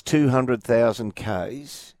it hits 200,000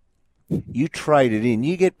 Ks, you trade it in,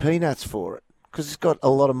 you get peanuts for it, because it's got a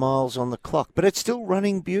lot of miles on the clock, but it's still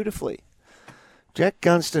running beautifully. Jack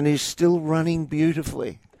Gunston is still running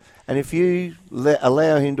beautifully. And if you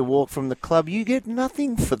allow him to walk from the club, you get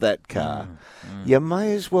nothing for that car. You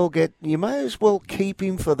may as well keep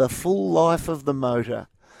him for the full life of the motor,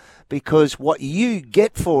 because what you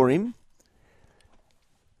get for him,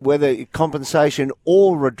 whether compensation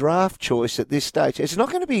or a draft choice at this stage, it's not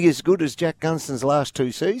going to be as good as Jack Gunston's last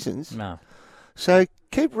 2 seasons. No. So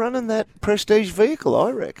keep running that prestige vehicle,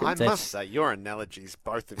 I reckon. I must say, your analogies,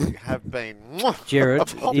 both of you, have been Jared,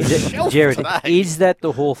 is that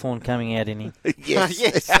the Hawthorn coming out in him? Yes.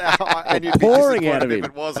 Yes. And you'd be Pouring out of disappointed him. if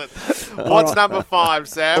it wasn't. What's number 5,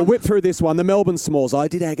 Sam? I'll whip through this one. The Melbourne Smalls. I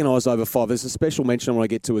did agonise over 5. There's a special mention I want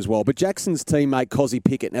to get to as well. But Jackson's teammate, Cozzy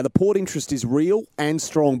Pickett. Now, the Port interest is real and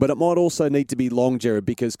strong, but it might also need to be long, Jared,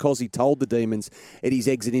 because Cozzy told the Demons at his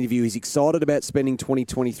exit interview he's excited about spending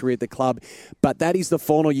 2023 at the club, but that is the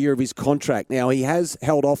final year of his contract. Now, he has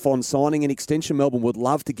held off on signing an extension. Melbourne would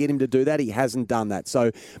love to get him to do that. He hasn't done that. So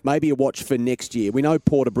maybe a watch for next year. We know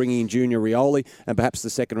Port are bringing in Junior Rioli, and perhaps the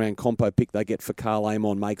second-round compo pick they get for Carl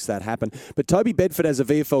Amon makes that happen. But Toby Bedford has a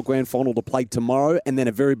VFL Grand Final to play tomorrow and then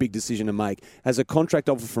a very big decision to make. Has a contract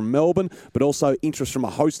offer from Melbourne, but also interest from a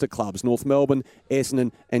host of clubs, North Melbourne,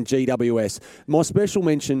 Essendon and GWS. My special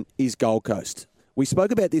mention is Gold Coast. We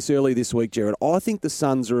spoke about this earlier this week, Jared. I think the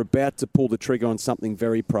Suns are about to pull the trigger on something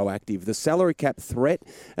very proactive. The salary cap threat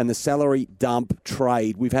and the salary dump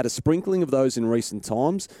trade. We've had a sprinkling of those in recent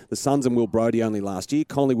times. The Suns and Will Brodie only last year.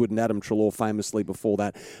 Collingwood and Adam Treloar famously before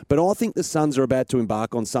that. But I think the Suns are about to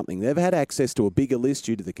embark on something. They've had access to a bigger list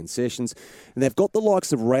due to the concessions. And they've got the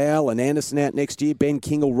likes of Rowell and Anderson out next year. Ben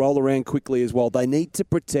King will roll around quickly as well. They need to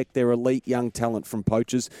protect their elite young talent from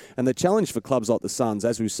poachers. And the challenge for clubs like the Suns,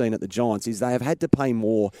 as we've seen at the Giants, is they have had to pay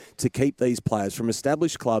more to keep these players from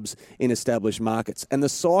established clubs in established markets. And the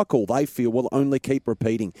cycle, they feel, will only keep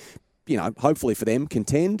repeating. You know, hopefully for them,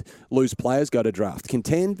 contend, lose players, go to draft.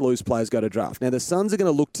 Contend, lose players, go to draft. Now, the Suns are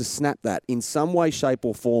going to look to snap that in some way, shape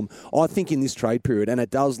or form, I think, in this trade period. And it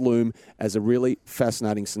does loom as a really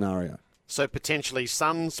fascinating scenario. So potentially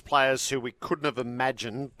Suns players who we couldn't have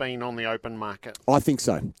imagined being on the open market. I think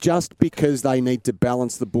so, just because they need to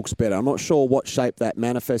balance the books better. I'm not sure what shape that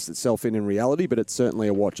manifests itself in reality, but it's certainly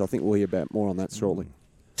a watch. I think we'll hear about more on that shortly.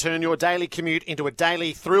 Turn your daily commute into a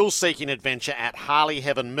daily thrill-seeking adventure at Harley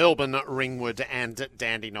Heaven, Melbourne, Ringwood and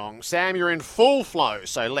Dandenong. Sam, you're in full flow,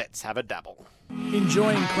 so let's have a dabble.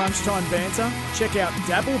 Enjoying Crunchtime banter? Check out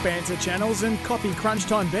Dabble Banter channels and copy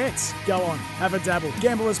Crunchtime bets. Go on, have a dabble.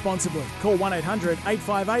 Gamble responsibly. Call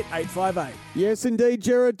 1-800-858-858. Yes, indeed,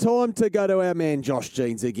 Jared. Time to go to our man Josh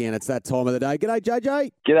Jeans again. It's that time of the day. G'day,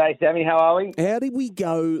 JJ. G'day, Sammy. How are we? How did we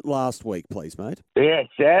go last week, please, mate? Yeah,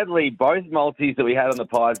 sadly, both multis that we had on the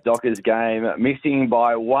Pies Dockers game missing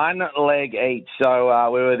by one leg each.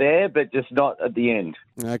 So we were there, but just not at the end.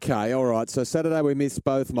 Okay, all right. So Saturday we missed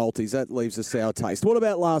both multis. That leaves a sour taste. What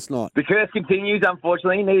about last night? The curse continues,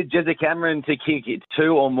 unfortunately. He needed Jezza Cameron to kick it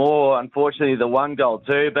 2 or more. Unfortunately, the 1 goal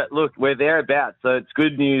too. But look, we're thereabouts, so it's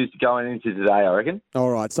good news going into today, I reckon. All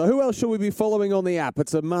right. So who else should we be following on the app?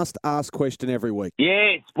 It's a must-ask question every week.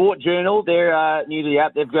 Yeah, Sport Journal. They're new to the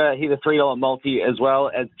app. They've got hit a $3 multi as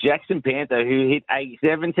well as Jackson Panther, who hit a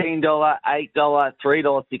 $17, $8,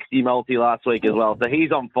 $3.60 multi last week as well. So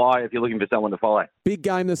he's on fire if you're looking for someone to follow. Big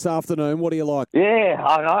game this afternoon. What do you like? Yeah,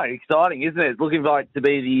 I know. Exciting, isn't it? It's looking like to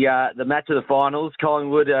be the match of the finals.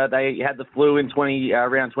 Collingwood, they had the flu in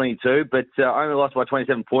round 22, but only lost by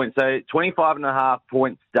 27 points. So 25.5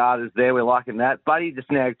 point starters there. We're liking that. Buddy to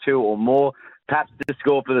snag 2 or more. Perhaps to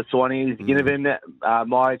score for the Swannies. Ginnivan,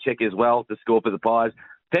 Myercheck as well to score for the Pies.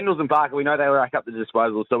 Pendles and Parker, we know they rack up the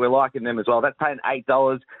disposal, so we're liking them as well. That's paying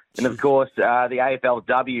 $8. And, of course, the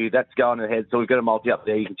AFLW, that's going ahead. So we've got a multi up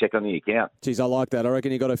there you can check on the account. Geez, I like that. I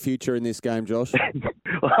reckon you got a future in this game, Josh.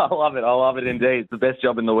 I love it. I love it indeed. It's the best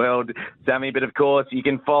job in the world, Sammy. But, of course, you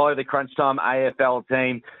can follow the Crunch Time AFL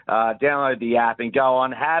team, download the app and go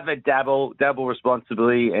on, have a dabble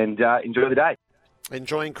responsibly, and enjoy the day.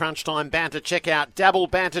 Enjoying Crunch Time banter? Check out Dabble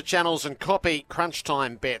banter channels and copy Crunch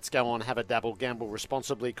Time bets. Go on, have a dabble, gamble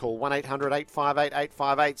responsibly. Call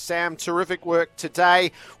 1-800-858-858. Sam, terrific work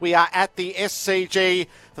today. We are at the SCG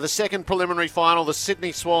for the second preliminary final, the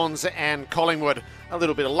Sydney Swans and Collingwood. A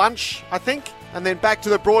little bit of lunch, I think, and then back to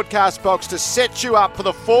the broadcast box to set you up for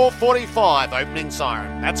the 4:45 opening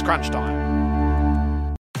siren. That's Crunch Time.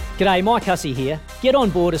 G'day, Mike Hussey here. Get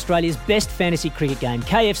on board Australia's best fantasy cricket game,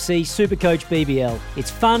 KFC Supercoach BBL.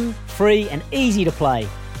 It's fun, free and easy to play.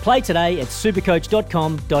 Play today at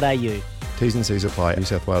supercoach.com.au. T's and C's apply. New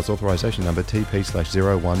South Wales authorisation number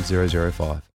TP/01005.